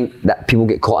 And I think that people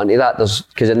get caught into that.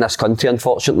 Because in this country,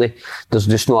 unfortunately, there's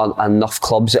just not enough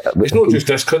clubs. It's not just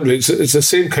this country. It's the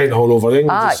same kind of all over England.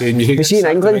 But see in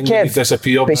England,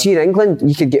 Kev, but see in England,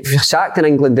 you could get sacked in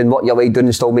England and what you're like doing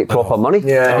and still make proper money.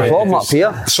 The problem up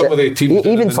here, some of the teams,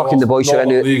 even fucking the boys who are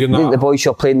in the boys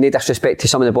who are playing, no disrespect to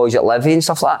some of the boys at Livy and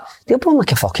stuff like that, they'll be on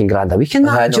like a fucking grand a week in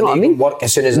that. Do you know what I mean? Work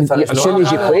as soon as you're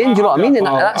playing, do you know what I mean? And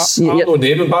that's, I'm not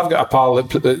naming, but I've got a pal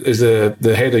that is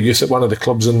the head of youth at one of the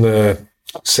clubs in the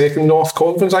second North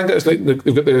Conference. I think it's like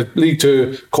they've got the League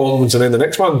 2 Conference and then the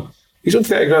next one. He's on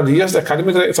 30 grand a year as the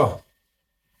academy director.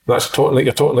 That's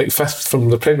you're talking like fifth from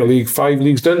the Premier League, 5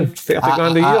 leagues down, 30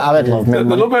 grand a year. I would love more money.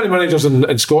 There are not many managers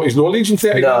in Scottish lower leagues on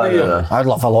 30 grand a year. No. I'd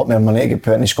love a lot more money to get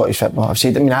put into Scottish football. I've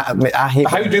said, I hate.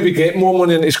 How do we get more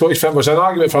money into Scottish football? It's an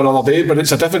argument for another day, but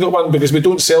it's a difficult one because we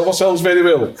don't sell ourselves very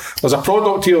well. There's a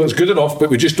product here that's good enough, but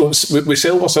we just don't. We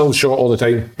sell ourselves short all the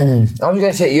time. I was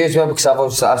going to say to you as well, because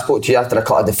I spoke to you after a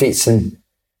couple of defeats and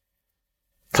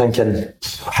thinking,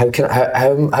 how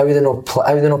are they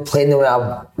not playing the way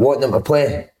I want them to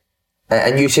play?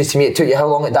 And you said to me, it took you how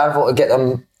long at Darvel to get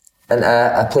them in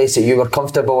a place that you were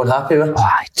comfortable and happy with?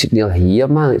 It took nearly a year,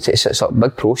 man. It's a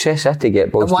big process to get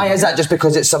boys. And why is that? Just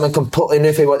because it's something completely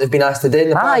new for what they've been asked to do in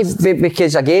the past?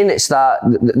 Because again, it's that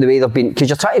the way they've been. Because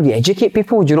you're trying to re-educate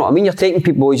people. Do you know what I mean? You're taking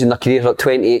people boys in their career at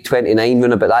 28, 29,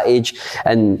 when about that age,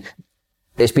 and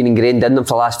it's been ingrained in them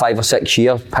for the last 5 or 6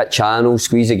 years. Hit channels,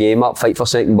 squeeze the game up, fight for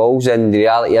second balls, and the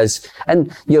reality is,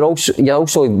 and you're also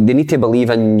they need to believe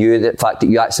in you, the fact that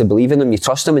you actually believe in them, you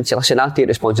trust them and say, listen, I take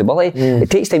responsibility.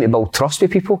 It takes time to build trust with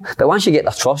people, but once you get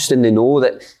their trust and they know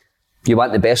that you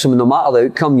want the best of them, no matter the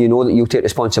outcome, you know that you'll take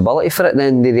responsibility for it.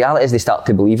 Then the reality is they start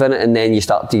to believe in it, and then you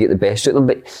start to get the best out of them.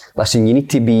 But listen, you need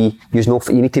to be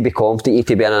confident. You need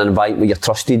to be in an environment where you're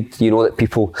trusted. You know that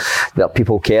people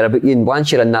care about you. And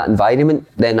once you're in that environment,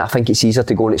 then I think it's easier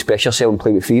to go and express yourself and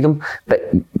play with freedom. But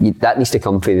that needs to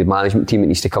come from the management team. It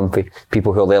needs to come from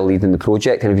people who are there leading the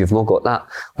project. And if you've not got that,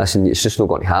 listen, it's just not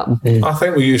going to happen. I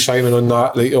think with you, Simon, on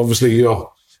that, like obviously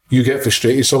you get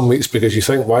frustrated some weeks because you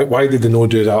think, why did they not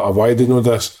do that, or why did they not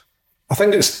this? I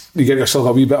think it's you give yourself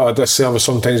a wee bit of a disservice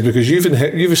sometimes because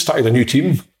you've started a new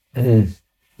team.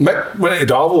 Mick went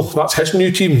into Darvel, that's his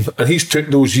new team, and he's took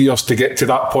those years to get to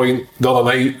that point the other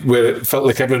night where it felt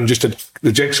like everyone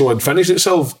the jigsaw had finished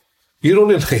itself. You're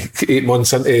only like 8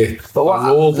 months into but what, a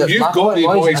role. You've got the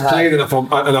boys playing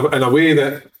in a way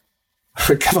that,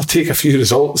 give or take a few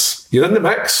results, you're in the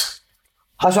mix.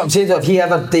 That's what I'm saying. If he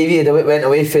ever deviated, went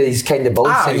away for his kind of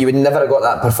bullshit, you would never have got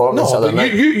that performance. No,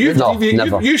 but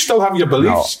you still have your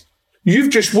beliefs. No.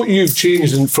 What you've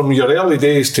changed from your early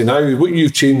days to now, what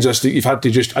you've changed is that you've had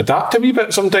to just adapt a wee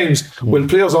bit sometimes. When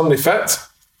players aren't fit,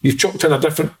 you've chucked in a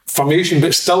different formation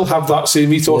but still have that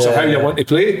same ethos of how you want to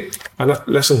play. And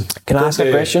listen, can I ask a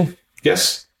question?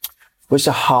 Yes. What's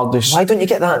the hardest? Why don't you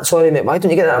get that? Sorry mate, why don't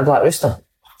you get that in Black Rooster?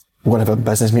 I'm going to have a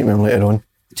business meeting with him later on.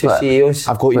 Two CEOs.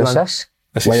 I've got you on this.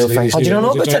 Wild thing. Do you not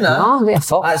know about it now? No, I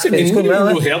thought. That's good. It's You good, never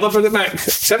man. heard about it,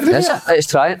 Mick. Let's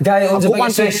try it. Guy owns the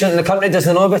biggest restaurant in the country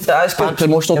doesn't know about it. That's good.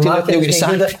 Promotional team will get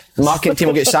sacked. The marketing team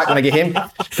will get sacked when I get him.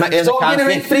 Mick, there's a Stop can.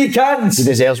 giving away 3 cans. He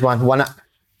deserves one. Win it.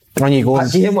 On you go.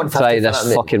 Give him 150 Try for this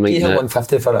that, fucking mate. mic Give him now.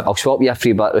 150 for it. I'll swap you a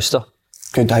free Black Rooster.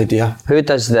 Good idea. Who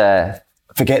does the...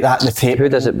 Forget that, the tape. Who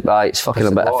does it? It's fucking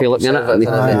a bit. I feel like in it.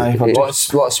 Aye,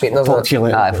 What's sweetener? Talk to you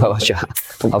later. Aye, well, sure.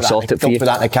 I'll sort it for you. Don't put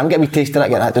that in the can. Get me tasting it,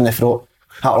 get that down the throat.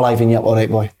 That'll liven you up, alright,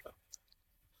 boy.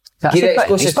 Give it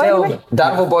exclusive tell.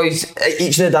 Darvel boys,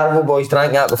 each of the Darvel boys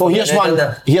drank that before. Oh, here's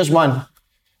one. Here's one.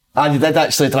 I did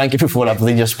actually drink it before, I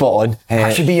believe you're spot on.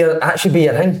 That should be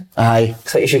your thing. Aye.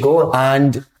 So you should go.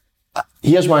 And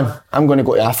here's one. I'm going to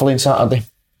go to Atherley on Saturday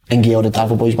and get all the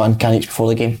Darvel boys one can each before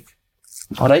the game.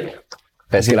 Alright?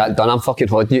 Let's get that done. I'm fucking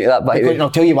holding you to that, by the way. And I'll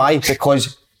tell you why.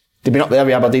 Because they've been up there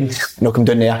with Aberdeen, they'll come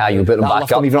down there. Aye, you'll put them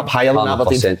back up. Even up higher than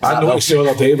Aberdeen. 100%. I noticed the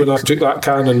other day when I took that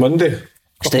can on Monday.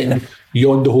 Staying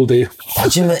Yawned the whole day.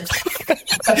 Did you, mate?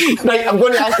 Right, I'm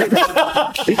going to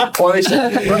ask you. Honestly,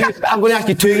 I'm going to ask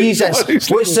you 2 years.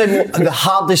 What's the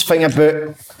hardest thing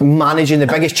about managing, the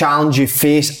biggest challenge you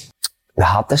face? The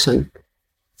hardest thing?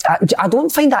 I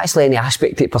don't find actually any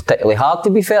aspect of it particularly hard,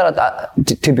 to be fair.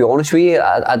 To be honest with you,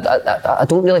 I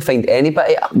don't really find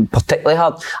anybody particularly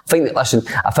hard. I think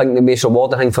the most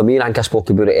rewarding thing for me, and I think I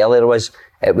spoke about it earlier, was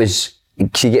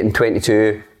getting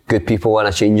 22 good people in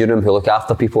a changing room who look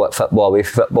after people at football, away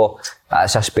from football.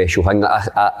 It's a special thing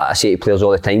that I say to players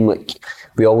all the time. Like,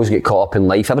 we always get caught up in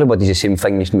life. Everybody's the same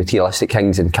thing, just materialistic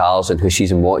things and cars and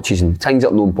hooses and watches and things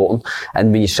that are not important.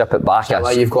 And when you strip it back,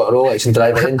 Like you've got a Rolex and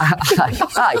drive it in.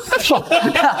 Aye.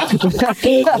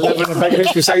 Living in a big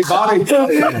house beside Barry.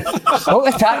 Hope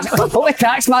the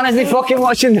tax man isn't fucking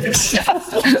watching this.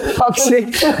 Fuck's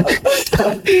sake.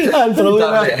 I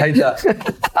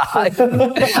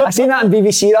seen that on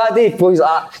BBC that day. Boys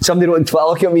like that. Somebody wrote on Twitter,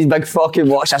 look at his big fucking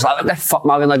watch. I was like, what the fuck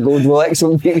am I going to gold Rolex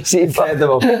on BBC?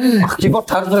 Incredible. You've worked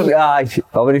hard for it. Aye,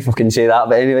 I wouldn't fucking say that,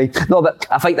 but anyway. No, but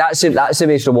I think that's the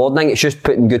most rewarding thing. It's just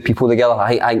putting good people together.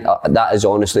 I think that is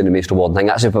honestly the most rewarding thing.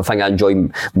 That's the thing I enjoy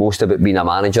most about being a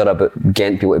manager, about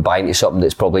getting people to buy into something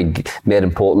that's probably more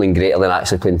important and greater than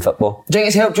actually playing football. Do you think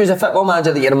it's helped you as a football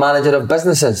manager that you're a manager of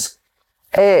businesses?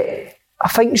 I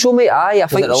think so, mate. Aye, I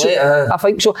think so. I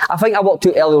think so. I think I worked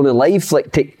out early on in life,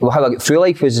 like how I got through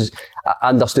life was I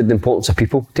understood the importance of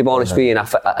people, to be honest with you, and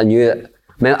I knew that.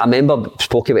 I remember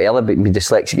spoke about earlier about being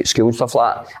dyslexic at school and stuff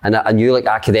like that, and I knew like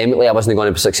academically I wasn't going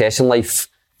to be success in life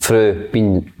through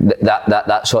being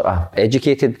that sort of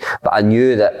educated, but I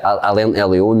knew that I learned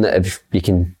early on that if you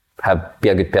can be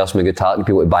a good person with a good heart and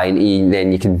people to buy into you,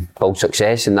 then you can build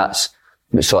success, and that's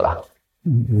what sort of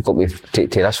got me to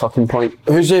this fucking point.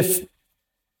 Who's the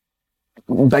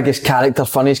biggest character,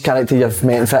 funniest character you've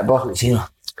met in football?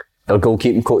 Our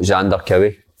goalkeeping coach Xander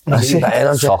Cowie.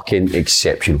 Fucking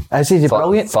exceptional. Is he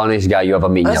brilliant? Funniest guy you ever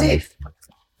meet in your life.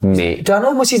 Mate. Do I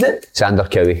know what's his name? Xander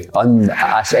Cowie.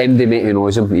 That's MD mate who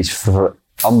knows him. He's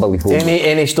unbelievable.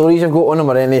 Any stories you've got on him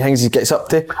or any things he gets up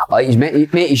to?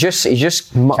 He's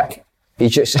just muck.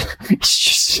 He's just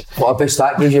what a boost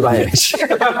that gives you by it.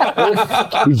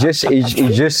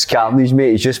 he's just carnage,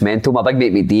 mate. He's just mental. My big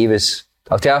mate Dave is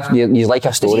I'll tell you, he's like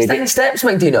a story. Is he 9 steps,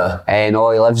 McDino?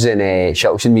 No, he lives in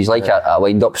Chilton. He's like a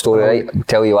wind-up story, right? I'll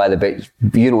tell you why the bit.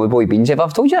 You know the boy Beansy.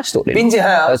 I've told you a story. Beansy,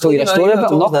 I've told you a story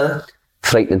about him. No?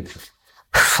 Frightening.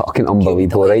 Fucking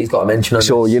unbelievable, right? He's got a mention on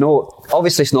So, this. you know,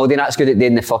 obviously Snoddy, that's good at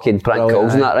doing the fucking prank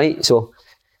calls and that, right? So,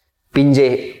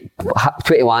 Beansy,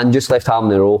 21, just left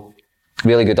Harmony Row.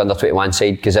 Really good under 21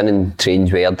 side, goes in and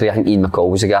trains with Airdrie. I think Ian McCall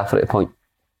was the gaffer at the point.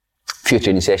 A few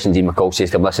training sessions, Ian McCall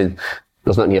says to him, listen,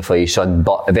 there's nothing here for you, son,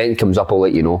 but event comes up, I'll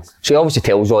let you know. So he obviously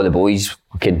tells all the boys,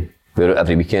 fucking, we're out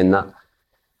every weekend, that.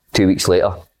 2 weeks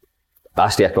later, I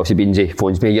stay across the Beansy,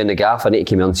 phones me, you're in the gaff, I need to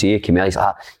come here and see you. Come here, he's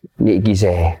like, I need to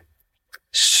give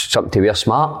something to wear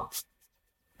smart.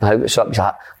 How what's up? He's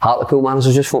like, Hartlepool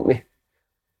managers just phoned me.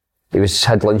 He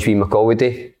had lunch with McCall with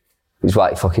day. He was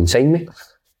like, fucking sign me.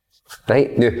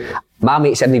 Right? Now, my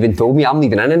mates hadn't even told me I'm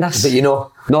leaving in this. But you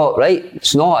know. No, right?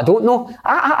 It's not, I don't know.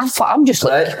 I'm just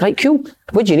like, right, cool.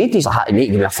 What do you need? He's like, I need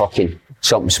to give me a fucking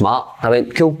something smart. I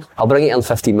went, cool, I'll bring it in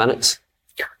 15 minutes.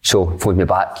 So, phoned me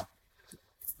back.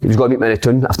 He was going to meet me in the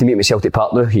town. I have to meet myself at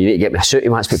Park now. You need to get me a suit. He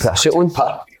wants me to put a suit on.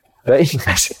 Right?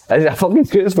 This is a fucking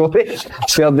true story.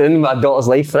 Swear down my daughter's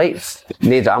life, right?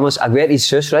 No dramas. I went to his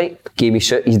house, right? Gave me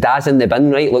suit. His dad's in the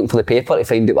bin, right? Looking for the paper to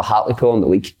find out what Hartlepool in the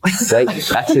league. Right?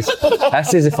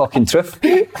 This is the fucking truth.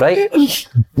 Right?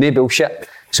 No bullshit.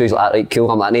 So he's like, right,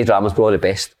 cool. I'm like, no dramas, bro, the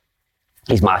best.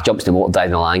 His ma jumps in the motor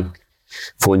driving along.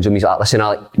 Phones him. He's like, listen,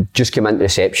 Alec, just come into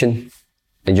reception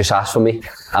and just ask for me.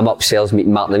 I'm upstairs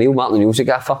meeting Martin O'Neill. Martin O'Neill's the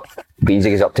gaffer. Beansy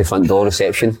goes up to the front door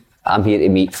reception. I'm here to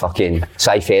meet fucking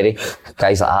Cy Ferry.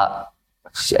 Guys like that.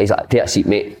 He's like, take a seat,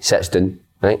 mate. Sits down,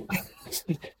 right?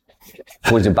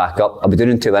 Phones him back up. I'll be doing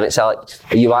in 2 minutes, Alec.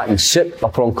 Are you wanting soup or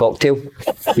prawn cocktail?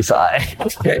 He's like,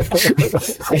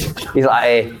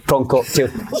 prawn cocktail.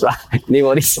 No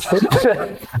worries.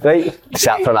 Right?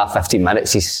 Sat for another 15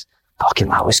 minutes. He's fucking,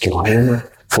 what's going on?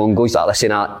 Phone goes, like,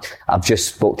 listen, Alec, I've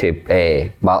just spoke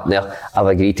to Martin there. I've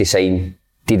agreed to sign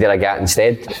Didi Ragat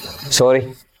instead.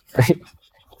 Sorry.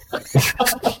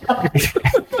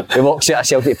 He walks out of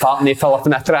Celtic Park and they fill up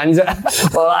in a transit.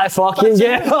 Well, that fucking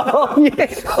get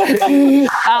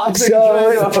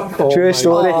Absolute true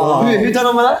story. Who done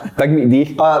him with that? Big McD.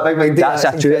 Big McD.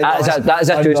 That's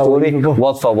a true story.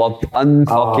 Word for word.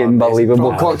 Unfucking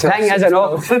believable. Thing is, I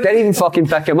know, didn't even fucking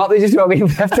pick him up. They just got away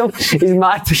with him. He's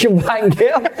mad to come back and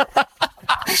get him.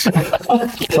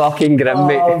 Fucking grim,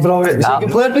 mate. Brilliant. Is he a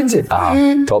good player, Beansy?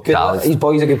 Top talent. His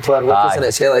boy's a good player. Isn't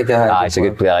it? Say like he's a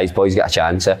good player. His boy's got a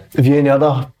chance. Have you any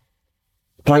other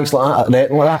pranks like that? Like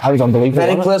that? That was unbelievable.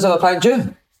 Any players ever pranked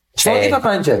you? Snoddy ever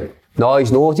pranked you? No,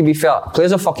 he's no, to be fair.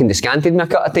 Players have fucking descanted me a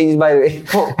couple of times, by the way.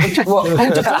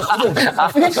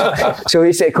 So we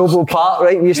used to at Cobo Park,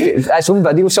 right? We used to, that's some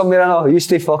video somewhere I know. We used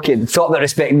to fucking talk about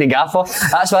respecting the gaffer.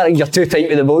 That's why I think you're too tight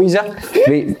with the boys there.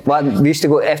 We used to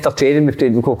go after training, we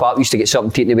played in Cobo Park, we used to get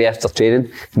something taken away after training.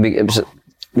 We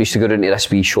used to go down to this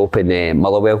wee shop in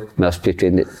Motherwell. We used to play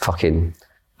training at fucking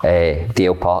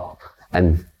Dale Park.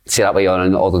 And see that way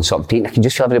on ordering something taken. I can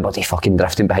just feel everybody fucking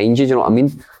drifting behind you, do you know what I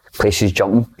mean? Places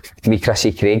jumping. Me,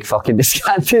 Chrissy Craig, fucking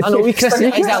descanted. I know, we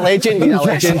Chrissy, he's a legend. He's a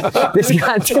legend.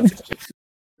 Descanted.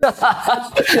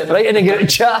 Right in the group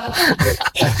chat.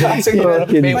 That's a good one.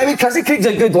 Maybe Chrissy Craig's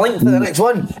a good link for the next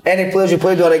one. Any players you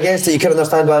played with or against that you can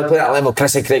understand why they play at that level,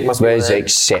 Chrissy Craig must be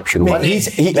exceptional.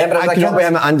 Mate, I grew up with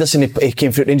him at Anderson, he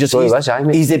came through Rangers.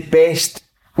 He's the best.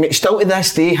 Mate, still to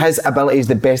this day, his ability is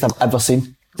the best I've ever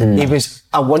seen. He was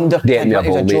a wonder.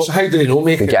 So how do they know,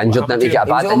 mate? He got injured, didn't he? Got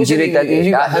a bad injury, didn't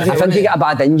he? I think he got a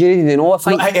bad injury, do you know? I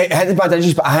think. No, he had the bad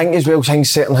injuries, but I think as well, things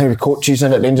certain how the coaches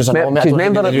and at Rangers and all that. Because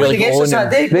remember, Rangers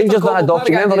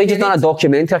done a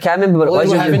documentary, I can't remember what it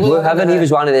was. Blue Heaven, he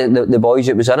was one of the boys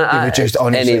that was in it. He was just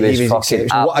honestly, and he was fucking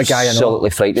what a guy,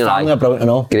 absolutely frightening. Family brilliant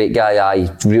and all. Great guy, aye.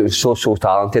 So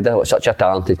talented, such a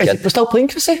talented kid. Is he still playing,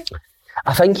 Chrissy?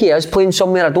 I think he is playing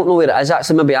somewhere. I don't know where it is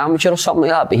actually, maybe amateur or something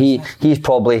like that, but he's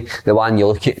probably the one you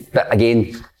look at. But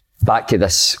again, back to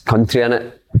this country,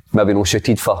 innit? Maybe not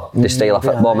suited for the style of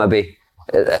football, maybe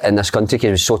in this country, because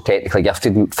he was so technically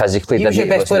gifted, physically. He was your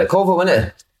best player at Kovo, wasn't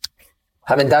he?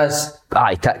 Him and Daz.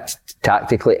 Aye,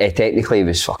 technically he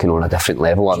was fucking on a different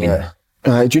level. I mean,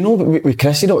 do you know with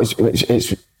Chrissy though? It's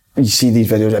you see these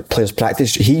videos of players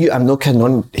practice. I'm not kidding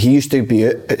on. He used to be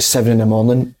out at 7 a.m.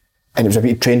 and it was a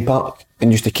wee train park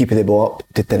and used to keep the ball up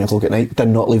to 10 o'clock at night. Did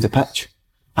not leave the pitch.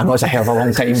 I know it's a hell of a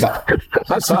long time, but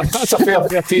That's a fair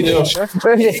 13-hour shift.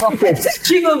 Where's the fucking...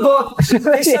 Cheaper,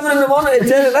 but it's 7 in the morning to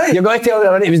 10 at night. You're going to tell me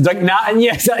when he was drinking that and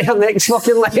you, is that your next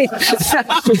fucking line? Just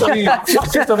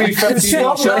a wee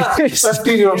 15-hour shift.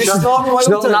 15-hour shift.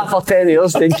 Snorting that for 10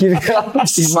 years, thank you.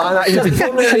 he's man,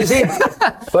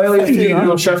 Well,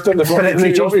 15-hour shift in the fucking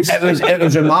it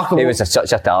was remarkable. He was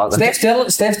such a talent.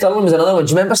 Steph Stirling was another one.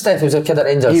 Do you remember Steph? He was a kid at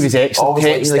Rangers. He was excellent. Always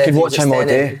liked You Steph. could He watch was him all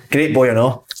steady. day. Great boy, you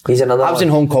know. He's another I was one. in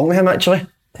Hong Kong with him actually.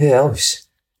 Who else?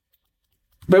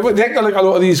 But what, like a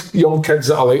lot of these young kids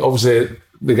that are like, obviously,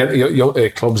 they get into young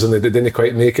clubs and they didn't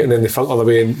quite make it, and then they filter their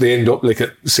way and they end up like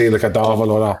at, say, like a Darvel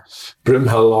or a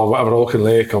Broomhill or whatever,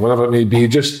 Auchinleck or whatever it may be.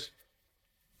 Just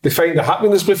they find a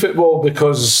happiness with football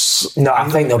because. No, I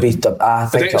think they'll be. I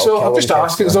think So I'm just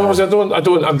asking. As long as I don't.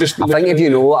 I'm just. I think if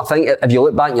you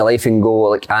look back in your life and go,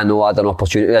 like, I know I had an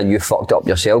opportunity and you fucked it up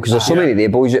yourself, because there's so many of the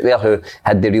boys out there who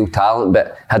had the real talent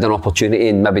but had an opportunity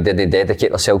and maybe didn't dedicate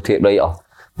themselves to it right, or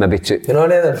maybe to. You know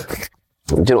anything?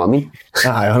 Do you know what I mean?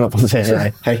 Aye,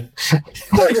 100%. Hey,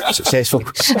 successful.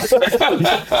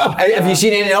 Have you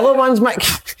seen any other ones,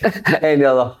 Mick? Any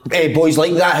other? Boys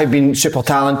like that who've been super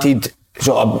talented,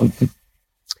 sort of.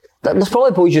 There's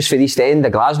probably boys just for East End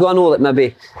of Glasgow, I know, like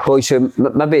maybe boys who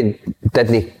maybe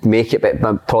didn't make it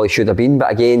but probably should have been, but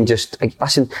again, just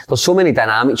listen, there's so many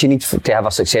dynamics you need to have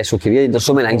a successful career. There's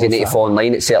so many things you need to fall in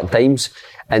line at certain times,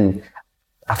 and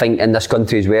I think in this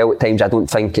country as well, at times I don't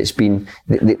think it's been,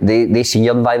 the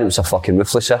senior environments are fucking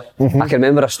ruthless here. I can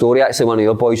remember a story, actually, one of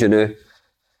your boys who knew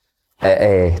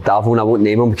Darvel, and I won't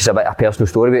name him because it's a bit of a personal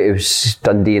story, but it was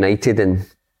Dundee United, and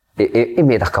he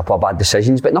made a couple of bad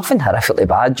decisions, but nothing horrifically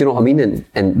bad, do you know what I mean?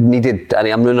 And needed, and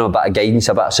I'm running a bit of guidance,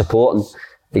 a bit of support, and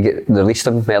they released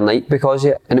him the other night because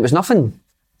of it, and it was nothing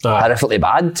horrifically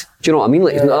bad, do you know what I mean?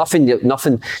 Like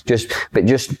nothing, just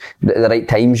the right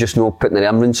times, just no putting their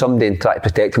arm around somebody and try to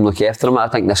protect them, look after them. I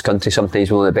think this country sometimes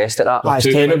is one of the best at that. That's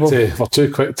terrible. We're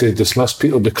too quick to dismiss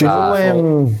people because. Do you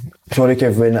know, sorry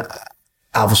Kev, when I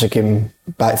obviously came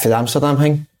back for the Amsterdam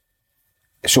thing,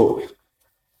 so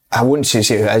I wouldn't say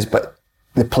who it is, but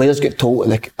the players get told,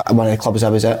 like one of the clubs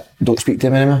I was at, don't speak to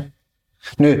him anymore.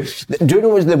 No, do you know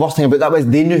what the worst thing about that was?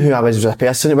 They knew who I was as a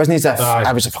person. It wasn't as if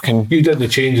I was a fucking. You didn't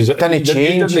change, is it? Didn't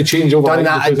change. You didn't change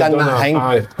overnight. Done that thing.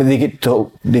 Aye. But they get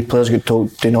told, the players get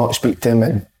told, do not speak to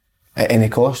him at any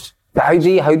cost. But how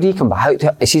do you come back?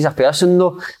 Is he a person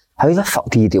though? How the fuck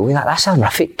do you deal with that? That's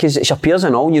horrific, because it's your peers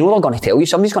and all. You know they're going to tell you.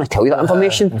 Somebody's going to tell you that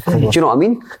information. Do you know what I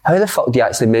mean? How the fuck do you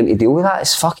actually meant to deal with that?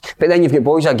 It's fuck. But then you've got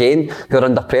boys again who are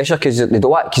under pressure because they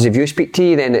don't. Because if you speak to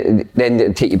you, then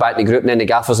they take you back to the group, and then the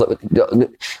gaffer's like,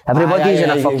 everybody's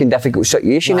in a fucking difficult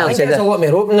situation. I think it's a lot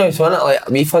more open now, so isn't it? Like,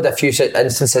 we've had a few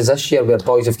instances this year where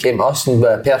boys have came to us and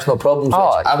with personal problems.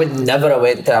 Which I would never have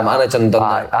went to a manager and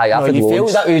done that. You feel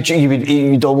that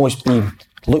you'd almost be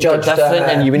looked at different,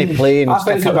 and you wouldn't play. I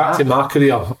think back to my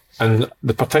career and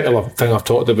the particular thing I've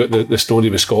talked about, the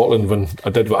story with Scotland when I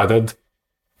did what I did.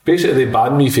 Basically, they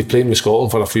banned me from playing with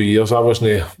Scotland for a few years. I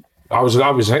think I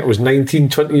was 19,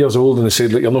 20 years old, and they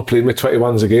said, look, you're not playing with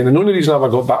 21s again. And the only reason I ever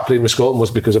got back playing with Scotland was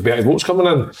because of Bertie Vogts coming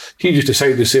in. He just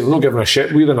decided to say, we're not giving a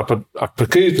shit. We're in a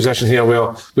precarious position here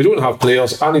where we don't have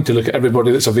players. I need to look at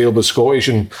everybody that's available Scottish,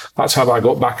 and that's how I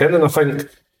got back in. And I think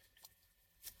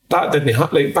that didn't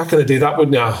happen. Like back in the day, that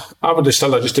wouldn't have. I would have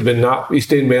still just have been that. He's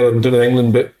doing well and doing in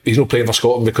England, but he's not playing for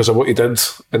Scotland because of what he did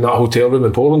in that hotel room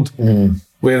in Poland.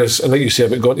 Whereas, and like you say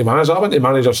about going to managers, I went to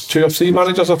managers, 2 or 3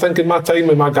 managers, I think, in my time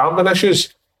with my gambling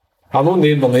issues. I won't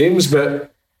name their names,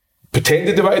 but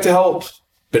pretended they wanted to help,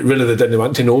 but really they didn't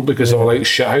want to know because they were like,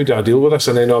 shit, how do I deal with this?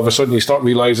 And then all of a sudden you start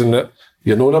realising that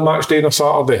you're knowing a match day on a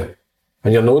Saturday,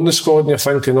 and you're knowing the squad, and you're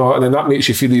thinking, and then that makes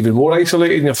you feel even more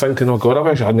isolated, and you're thinking, oh God, I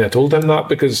wish I hadn't told him that,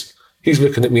 because he's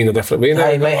looking at me in a different way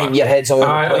now. Your head's all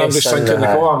over the place. And I'm just thinking,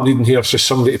 I'm needing here just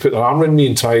somebody to put their arm around me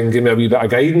and try and give me a wee bit of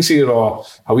guidance here, or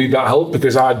a wee bit of help,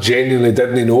 because I genuinely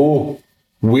didn't know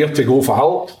where to go for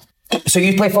help. So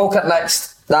you play Falkirk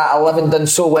next. That 11 done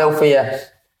so well for you.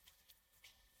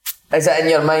 Is it in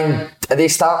your mind, are they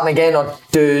starting again, or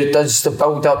does the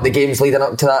build up, the games leading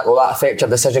up to that, will that affect your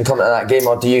decision coming to that game,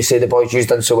 or do you say the boys, you've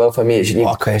done so well for me,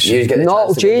 what a question. No,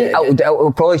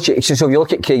 it'll probably change. So if you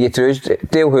look at Craigie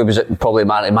Truesdale, who was probably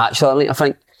man of the match that night, I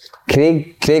think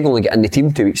Craig only got in the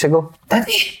team 2 weeks ago. Did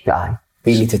he? Aye.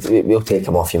 We'll take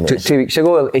him off you, mate. 2 weeks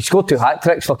ago, he scored 2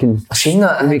 hat-tricks, fucking. I've seen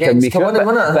that against Cullinan,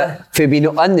 wasn't it? But for being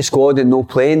in the squad and no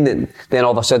playing, then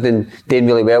all of a sudden doing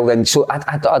really well, then so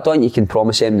I don't think you can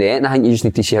promise him the end. I think you just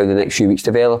need to see how the next few weeks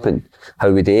develop and how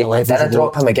we do. Then I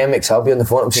drop him again, Mick, so I'll be on the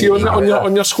phone. See,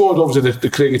 on your squad, obviously the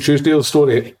Craigie Truesdale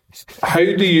story, how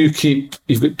do you keep,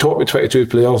 you've got top of 22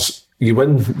 players, you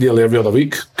win nearly every other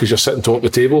week because you're sitting top of the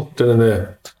table.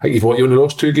 I think you've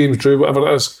lost 2 games, drew, whatever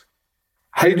it is.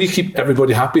 How do you keep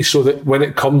everybody happy so that when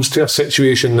it comes to a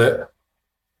situation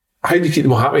how do you keep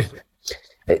them all happy?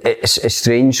 It's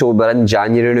strange. So we're in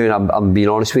January now, and I'm being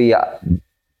honest with you,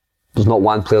 there's not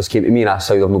one player's came to me and asked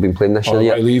how they've not been playing this year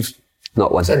yet. I leave.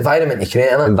 Not one. It's the environment you create,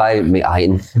 isn't it? Environment, aye.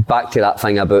 And back to that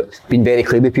thing about being very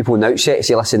clear with people on the outset to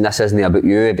say, listen, this isn't about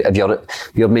you. If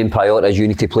your main priority is you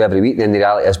need to play every week, then the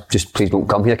reality is just please don't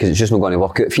come here because it's just not going to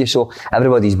work out for you. So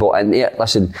everybody's bought into it.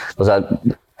 Listen,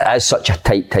 it is such a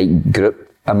tight group.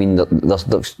 I mean, they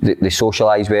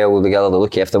socialise well together, they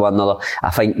look after one another.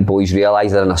 I think boys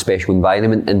realise they're in a special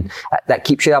environment, and that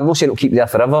keeps you there. I'm not saying it'll keep you there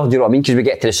forever, do you know what I mean? Because we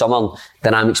get to the summer,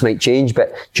 dynamics might change,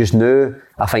 but just now,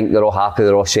 I think they're all happy,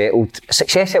 they're all settled.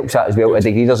 Success helps that as well to a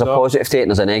degree. There's a positive to it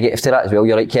and there's a negative to that as well.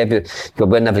 You're right, Kev, you're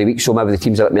winning every week, so maybe the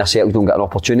teams that are a bit more settled don't get an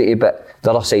opportunity, but the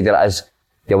other side of it is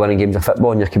you're winning games of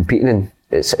football and you're competing, and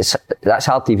that's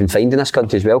hard to even find in this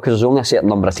country as well, because there's only a certain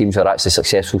number of teams that are actually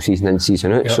successful season in,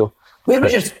 season out. Yep. So where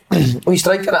was your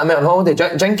striker that I met on holiday?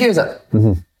 Jinky, is it?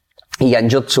 Mm-hmm. He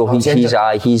injured, so he's a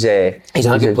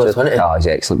good player, isn't he? Oh, he's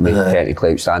excellent, mate.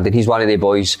 Technically outstanding. He's one of the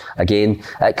boys again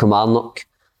at Kilmarnock.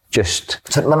 Just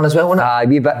St Mirren as well,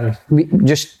 wasn't it? We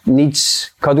just needs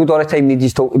cuddled all the time. Needs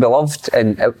his talk to be loved,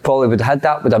 and it probably would have had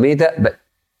that, would have made it, but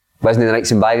wasn't in the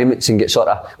right environments and get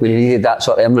we needed that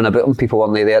sort of everyone about him. People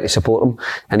weren't there to support him,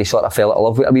 and he sort of fell in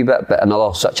love with it a wee bit. But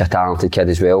another such a talented kid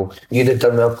as well. You'd have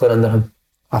done well playing under him.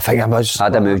 I think I was.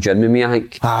 I'd have moved in with me, I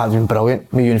think. I'd been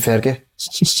brilliant. Me, you and Fergie.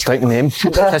 Striking name.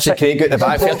 Chrissy Craig out the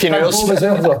back, 13 hours.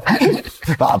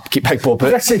 But I'll keep Big Bob out.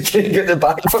 Chrissy Craig out the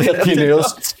back for 13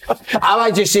 hours. I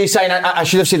might just say, Simon, I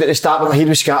should have said at the start, but my head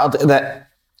was scattered, that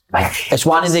it's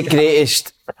one of the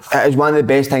greatest, it's one of the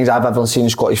best things I've ever seen in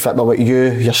Scottish football, what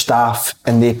you, your staff,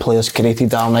 and the players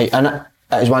created all night, innit?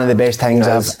 It is one of the best things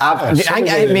I mean,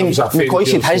 McCoy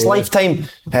said his lifetime,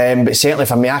 but certainly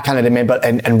for me, I can't remember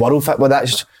in world football,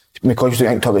 that's McCoy used to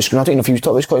talk about Scottish. I don't know if he was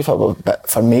talking about Scottish football, but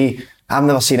for me, I've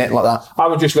never seen anything like that. I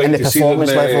would just like to see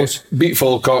them beat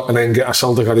Falkirk and then get a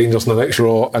Celtic or Rangers in the next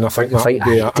row, and I think that would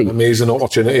be an amazing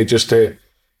opportunity just to,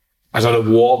 as a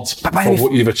reward for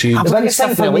what you've achieved. The biggest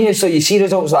thing for me is, so you see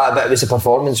results like that, but it was a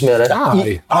performance more.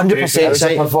 100%. It was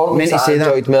a performance that I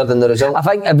enjoyed more than the result. I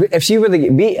think if she would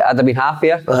have beat, I'd have been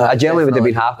happier. I generally would have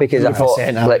been happy because I thought,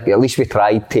 like, at least we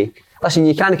tried to. Listen,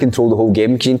 you can't control the whole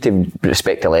game because you need to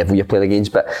respect the level you're playing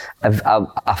against, but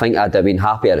I think I'd have been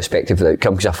happy irrespective of the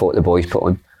outcome because I thought the boys put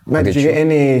on. Mate, did you get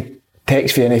any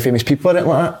texts from any famous people or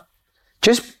anything like that?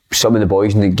 Just some of the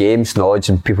boys in the game, Snodge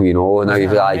and people you know,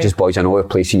 and just boys I know who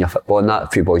play senior football and that, a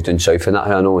few boys down south and that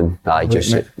who I know, and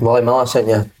Wally Miller sent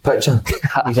you a picture.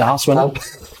 He's an arse winner.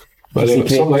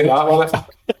 Something like that, wasn't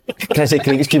it? Chrissy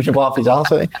Craig keeps the ball off his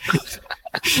arse, isn't he?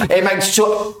 Hey Mike,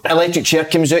 so Electric Chair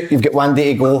comes out, you've got one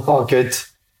day to go. Oh, good.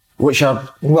 What's your...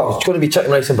 Well, it's going to be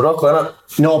chicken rice and broccoli, isn't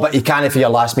it? No, but you can for your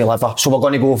last meal ever. So we're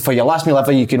going to go for your last meal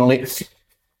ever, you can only...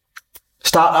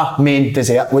 Starter, main,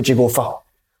 dessert, what'd you go for?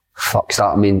 Fuck,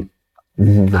 starter, main...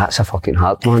 That's a fucking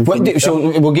hard one.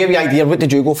 So we'll give you an idea, what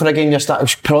did you go for again? Your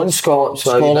starter, prawns? Scallops.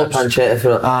 Pancetta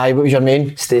for it. Aye, what was your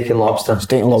main? Steak and lobster.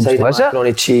 Was it?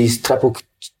 Macaroni, cheese, triple...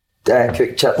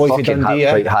 quick chip. Fucking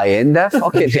high end there.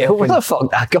 Fucking hell, where the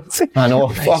fuck that got to? I know,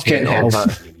 fucking hell.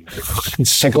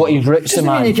 Forgot his roots, the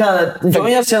man. You can't enjoy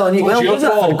yourself and eat well, does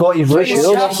it? Forgot his roots.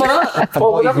 You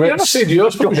never said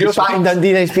yours. Back in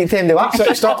Dundee, then speak to him, they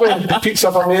what? Stop with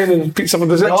pizza for main and pizza for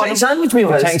dessert. Chicken sandwich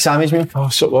meal is? Chicken sandwich meal. Oh,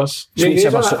 so it was. Sweet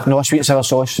and sour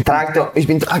sauce. Dragged up. He's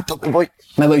been dragged up, boy.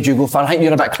 Now, what did you go for? I think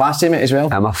you're a bit classy, mate, as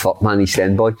well. I'm a fuck man, East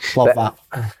End boy. Love that.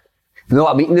 You know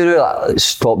what I'm eating now?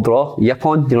 It's top draw.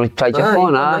 Yipon. You know, tried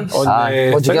Yipon,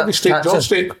 aye. What'd you get? Steak, John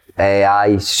steak?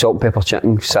 Aye, salt and pepper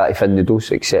chicken, satay fin noodles,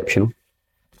 exceptional.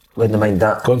 Wouldn't mind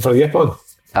that. Going for a Yipon?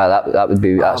 That would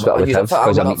be, that's what I would have,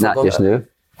 because I'm eating that just now.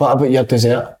 What about your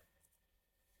dessert?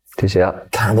 Dessert?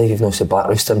 Can't believe you've not said Black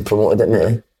Rooster and promoted it,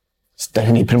 mate. It's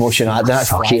definitely promotion at that.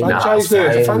 Fuck eating that.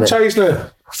 Franchise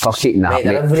now. Fuck eating that,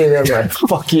 mate. Everywhere, man.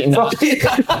 Fuck eating that.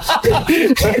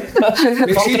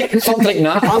 Fuck drinking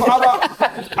that.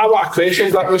 I've got a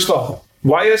question, Black Rooster.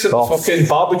 Why is it fucking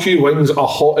barbecue wings are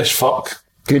hot as fuck?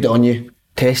 Good on you.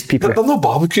 Test people. They're not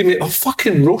barbecue, mate. They're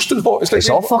fucking roasting hot. It's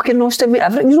all fucking roasted, mate.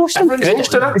 Everything's roasted.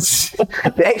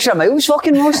 The extra mile's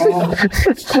fucking roasted.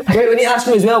 Wait, we need to ask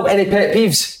them as well, any pet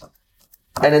peeves?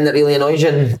 Anything that really annoys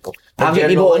you? Having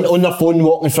people on their phone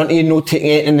walking in front of you, no taking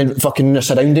it in the fucking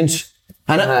surroundings.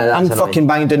 I'm fucking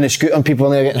banging down the scooter and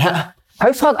people are getting hit.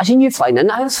 How far, I seen you flying in,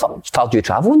 how far do you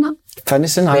travel in that?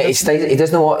 Finnison, he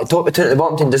doesn't walk, top between at the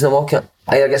bottom team doesn't walk it.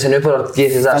 Either gets an Uber or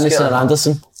uses that Finnison scooter. and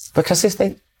Anderson. But Chrissy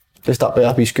stayed. Just up by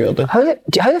a wee scooter down. How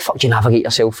the fuck do you navigate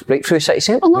yourself right through city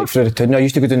centre? Right through the town. I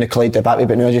used to go down the Clyde the Battery,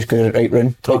 but now I just go right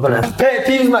round. Pet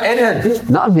peeves, mate,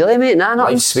 anything? Nothing really, mate. Nah,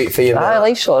 nothing. Life's sweet for you, Aye, mate.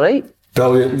 life's alright.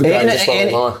 Brilliant. The guy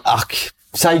just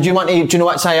Si, do you know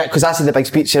what, Si? Because I said the big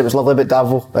speech here, it was lovely about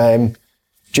Davil.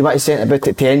 Do you want to say anything about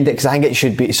it to end it? Because I think it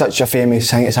should be, it's such a famous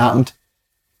thing it's happened.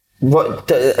 What,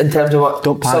 in terms of what?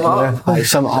 Don't panic there. Aye,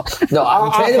 sum it up. No,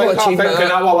 I'm trying to I think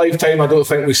in our lifetime, I don't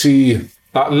think we see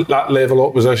that level of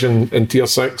opposition in Tier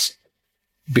 6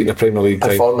 beating the Premier League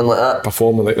time.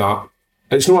 performing like that.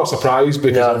 It's not a surprise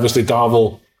because obviously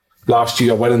Davil last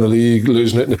year winning the league,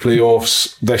 losing it in the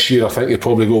playoffs. This year I think you'll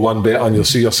probably go one better and you'll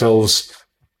see yourselves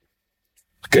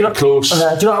getting close. Do you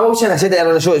know what I was saying? I said it earlier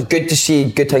on the show, it's good to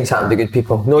see good things happen to good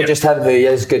people. Not just him who he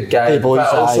is, good guy, Hey, boys,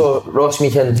 but also Ross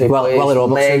Meehan who plays, Willie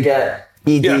Robertson. Leggett,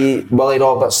 Edie, Willie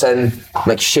Robertson,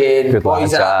 McShane, Good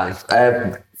boys lads,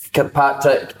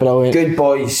 Kirkpatrick, Brilliant. good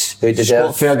boys who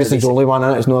deserve. Scott Ferguson's the only one in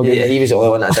it, it's not Yeah, good. he was the only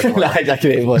one that didn't. Nah, exactly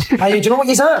what it was. Hey, do you know what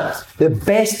he's at? The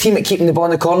best team at keeping the ball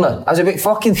in the corner. I was about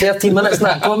fucking 13 minutes in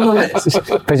that corner, mate.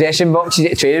 Possession boxes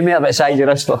at training, mate, about size of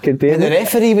this fucking The day.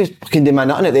 referee was fucking doing my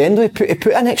nothing at the end. He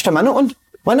put an extra minute on,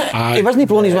 wasn't it? He wasn't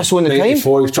blowing his whistle in the time.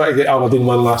 94, he was trying to get Aberdeen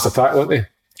one last attack, wasn't he?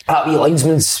 That wee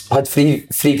linesman's had free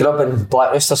grub and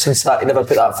Black Rooster since that. He never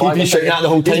put that flag. He'd been shouting that the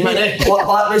whole time, hadn't he?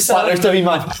 Black Rooster. Black Rooster, wee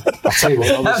man. I'll tell you what,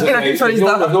 that was I'm gonna it, be for his we've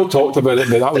dad. not talked about it,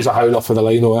 but that was a howler for the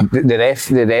line, though. The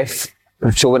ref.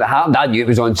 So when it happened, I knew it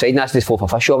was onside, and that's the fourth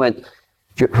official. I went,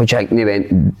 what do you think? And he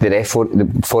went, the ref thought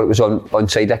it was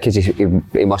onside because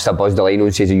he must have buzzed the line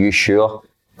and says, are you sure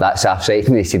that's offside?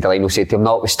 And he said, the line will say to him,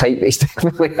 no, it was tight, but he's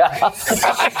definitely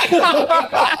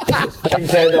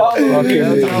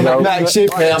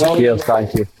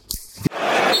Thank you.